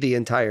underpaid the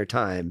entire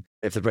time.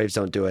 If the Braves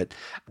don't do it,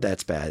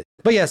 that's bad.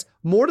 But yes,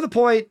 more to the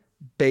point,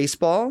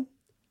 baseball,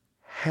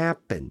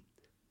 happen.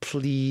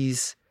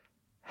 Please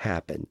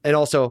happen. And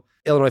also,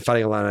 Illinois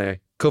Fighting Illini,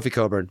 Kofi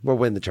Coburn, we're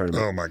winning the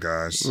tournament. Oh my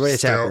gosh.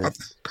 It's happening.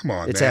 Come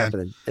on, it's man.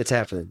 Happening. It's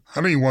happening.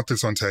 I don't even want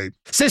this on tape.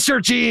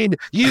 Sister Jean,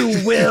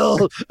 you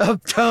will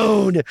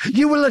atone.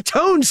 You will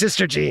atone,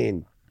 Sister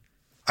Jean.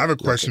 I have a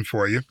question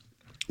for you.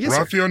 Yes,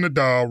 Rafael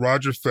Nadal,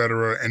 Roger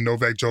Federer, and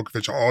Novak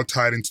Djokovic are all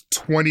tied into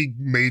 20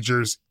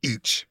 majors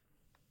each.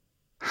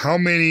 How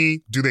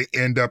many do they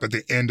end up at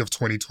the end of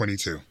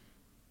 2022?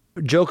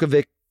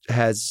 Djokovic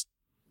has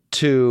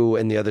 2,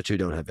 and the other 2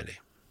 don't have any.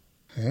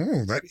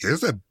 Oh, that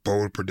is a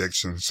bold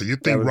prediction. So you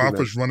think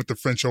Rafa's run at the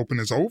French Open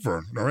is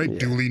over? All right,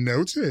 duly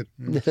noted.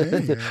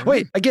 Okay.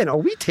 Wait, again, are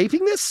we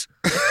taping this?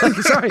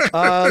 Sorry.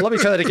 Let me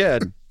try that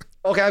again.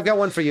 Okay, I've got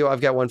one for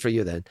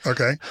you. Then.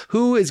 Okay.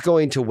 Who is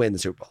going to win the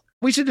Super Bowl?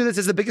 We should do this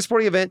as the biggest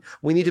sporting event.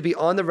 We need to be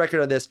on the record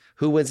on this.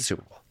 Who wins the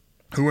Super Bowl?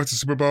 Who wins the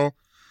Super Bowl?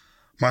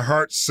 My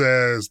heart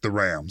says the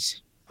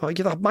Rams. Oh,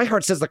 my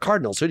heart says the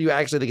Cardinals. Who do you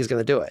actually think is going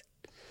to do it?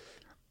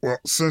 Well,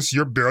 since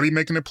you're barely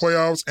making the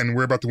playoffs and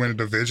we're about to win a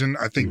division,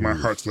 I think my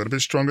heart's a little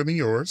bit stronger than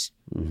yours.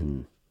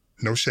 Mm-hmm.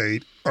 No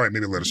shade. All right,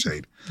 maybe a little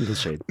shade. A little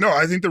shade. No,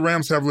 I think the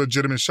Rams have a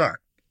legitimate shot.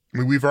 I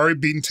mean, we've already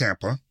beaten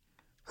Tampa,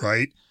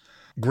 right?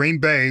 Green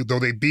Bay, though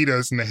they beat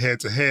us in the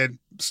head-to-head,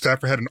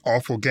 Stafford had an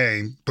awful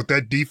game, but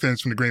that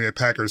defense from the Green Bay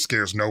Packers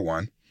scares no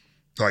one.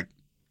 Like,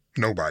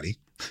 nobody.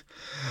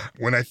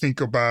 When I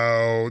think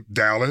about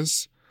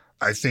Dallas,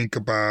 I think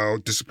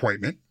about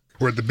disappointment,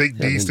 where the big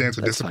D stands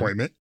for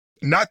disappointment. Fine.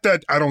 Not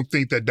that I don't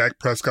think that Dak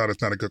Prescott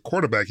is not a good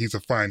quarterback. He's a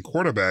fine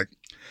quarterback.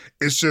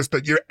 It's just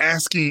that you're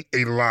asking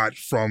a lot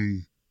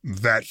from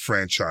that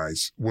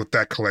franchise with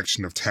that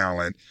collection of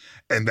talent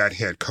and that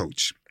head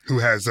coach who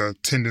has a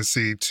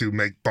tendency to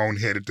make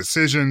boneheaded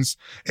decisions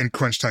in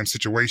crunch time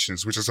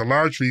situations, which is a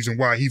large reason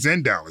why he's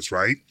in Dallas,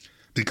 right?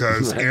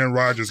 Because Aaron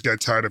Rodgers got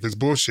tired of his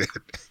bullshit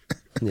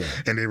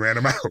and they ran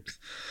him out.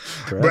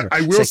 Forever. But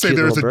I will say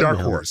there's a dark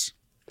horse.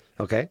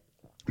 Okay.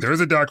 There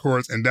is a dark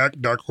horse, and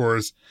that dark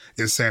horse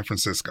is San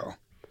Francisco.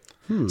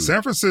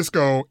 San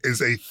Francisco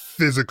is a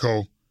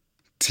physical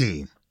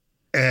team.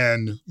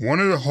 And one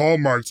of the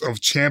hallmarks of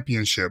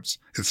championships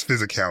is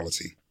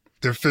physicality.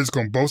 They're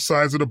physical on both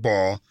sides of the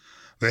ball.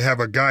 They have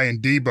a guy in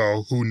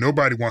Debo who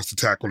nobody wants to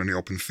tackle in the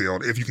open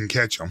field if you can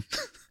catch him.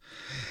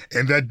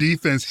 And that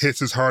defense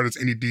hits as hard as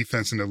any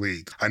defense in the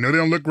league. I know they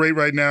don't look great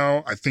right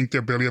now. I think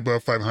they're barely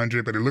above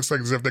 500, but it looks like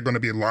as if they're going to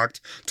be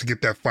locked to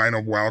get that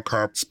final wild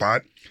card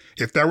spot.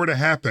 If that were to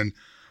happen,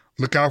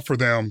 look out for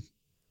them.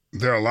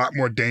 They're a lot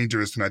more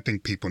dangerous than I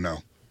think people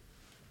know.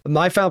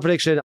 My final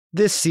prediction,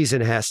 this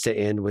season has to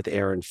end with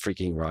Aaron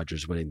freaking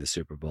Rodgers winning the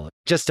Super Bowl.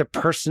 Just to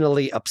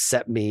personally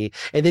upset me.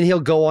 And then he'll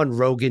go on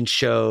Rogan's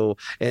show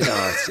and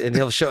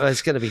he'll show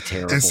it's going to be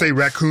terrible. And say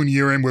raccoon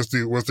urine was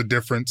the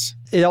difference.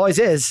 It always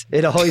is.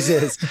 It always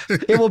is.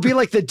 It will be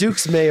like the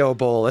Duke's Mayo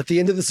Bowl. At the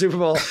end of the Super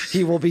Bowl,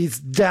 he will be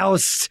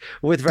doused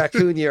with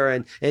raccoon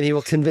urine and he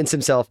will convince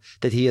himself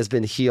that he has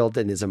been healed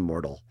and is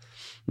immortal.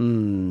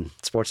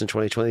 Sports in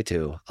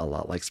 2022, a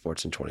lot like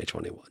sports in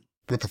 2021.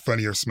 With a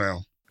funnier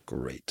smell.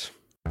 Great.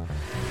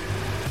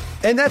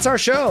 And that's our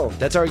show.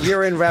 That's our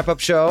year-end wrap-up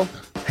show.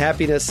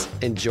 Happiness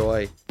and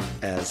joy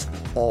as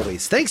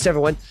always. Thanks,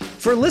 everyone,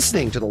 for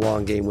listening to The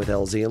Long Game with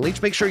LZ and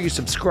Leach. Make sure you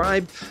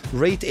subscribe,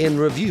 rate, and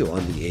review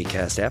on the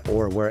Acast app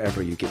or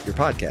wherever you get your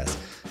podcasts.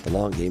 The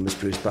Long Game is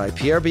produced by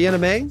Pierre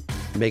Bien-Aimé,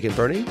 Megan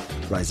Burney,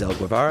 Rizel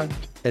Guevara,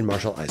 and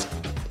Marshall Isaac.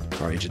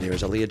 Our engineer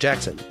is Aaliyah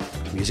Jackson.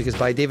 Music is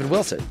by David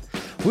Wilson.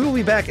 We will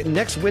be back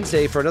next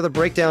Wednesday for another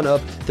breakdown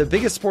of the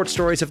biggest sports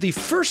stories of the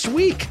first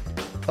week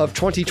of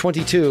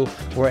 2022,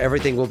 where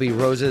everything will be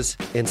roses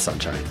and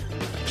sunshine.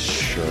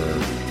 Sure.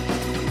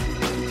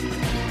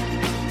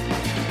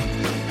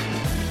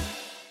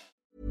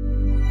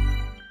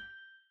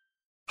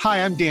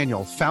 Hi, I'm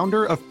Daniel,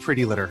 founder of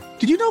Pretty Litter.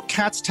 Did you know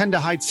cats tend to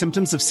hide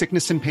symptoms of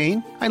sickness and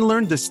pain? I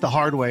learned this the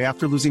hard way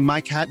after losing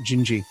my cat,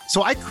 Gingy.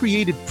 So I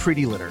created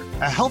Pretty Litter,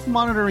 a health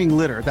monitoring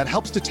litter that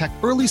helps detect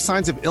early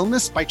signs of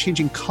illness by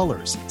changing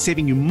colors,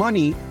 saving you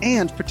money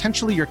and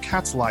potentially your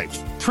cat's life.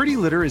 Pretty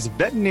Litter is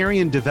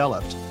veterinarian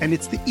developed, and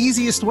it's the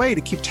easiest way to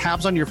keep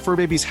tabs on your fur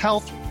baby's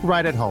health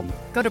right at home.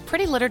 Go to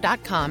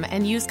prettylitter.com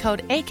and use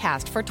code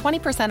ACAST for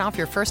 20% off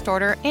your first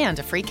order and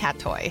a free cat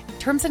toy.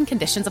 Terms and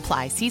conditions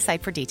apply. See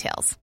site for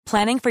details.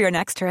 Planning for your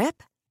next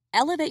trip?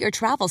 Elevate your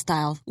travel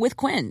style with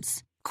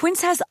Quince.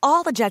 Quince has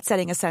all the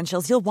jet-setting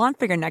essentials you'll want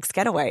for your next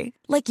getaway,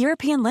 like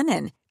European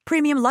linen,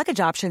 premium luggage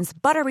options,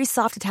 buttery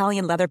soft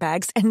Italian leather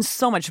bags, and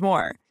so much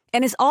more.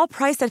 And is all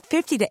priced at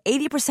 50 to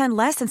 80%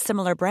 less than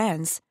similar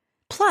brands.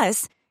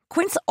 Plus,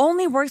 Quince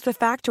only works with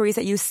factories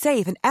that use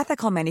safe and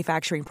ethical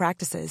manufacturing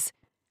practices.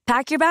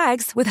 Pack your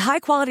bags with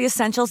high-quality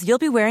essentials you'll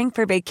be wearing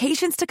for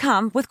vacations to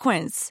come with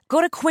Quince.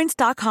 Go to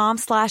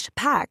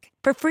quince.com/pack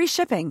for free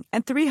shipping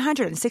and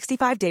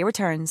 365-day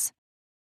returns.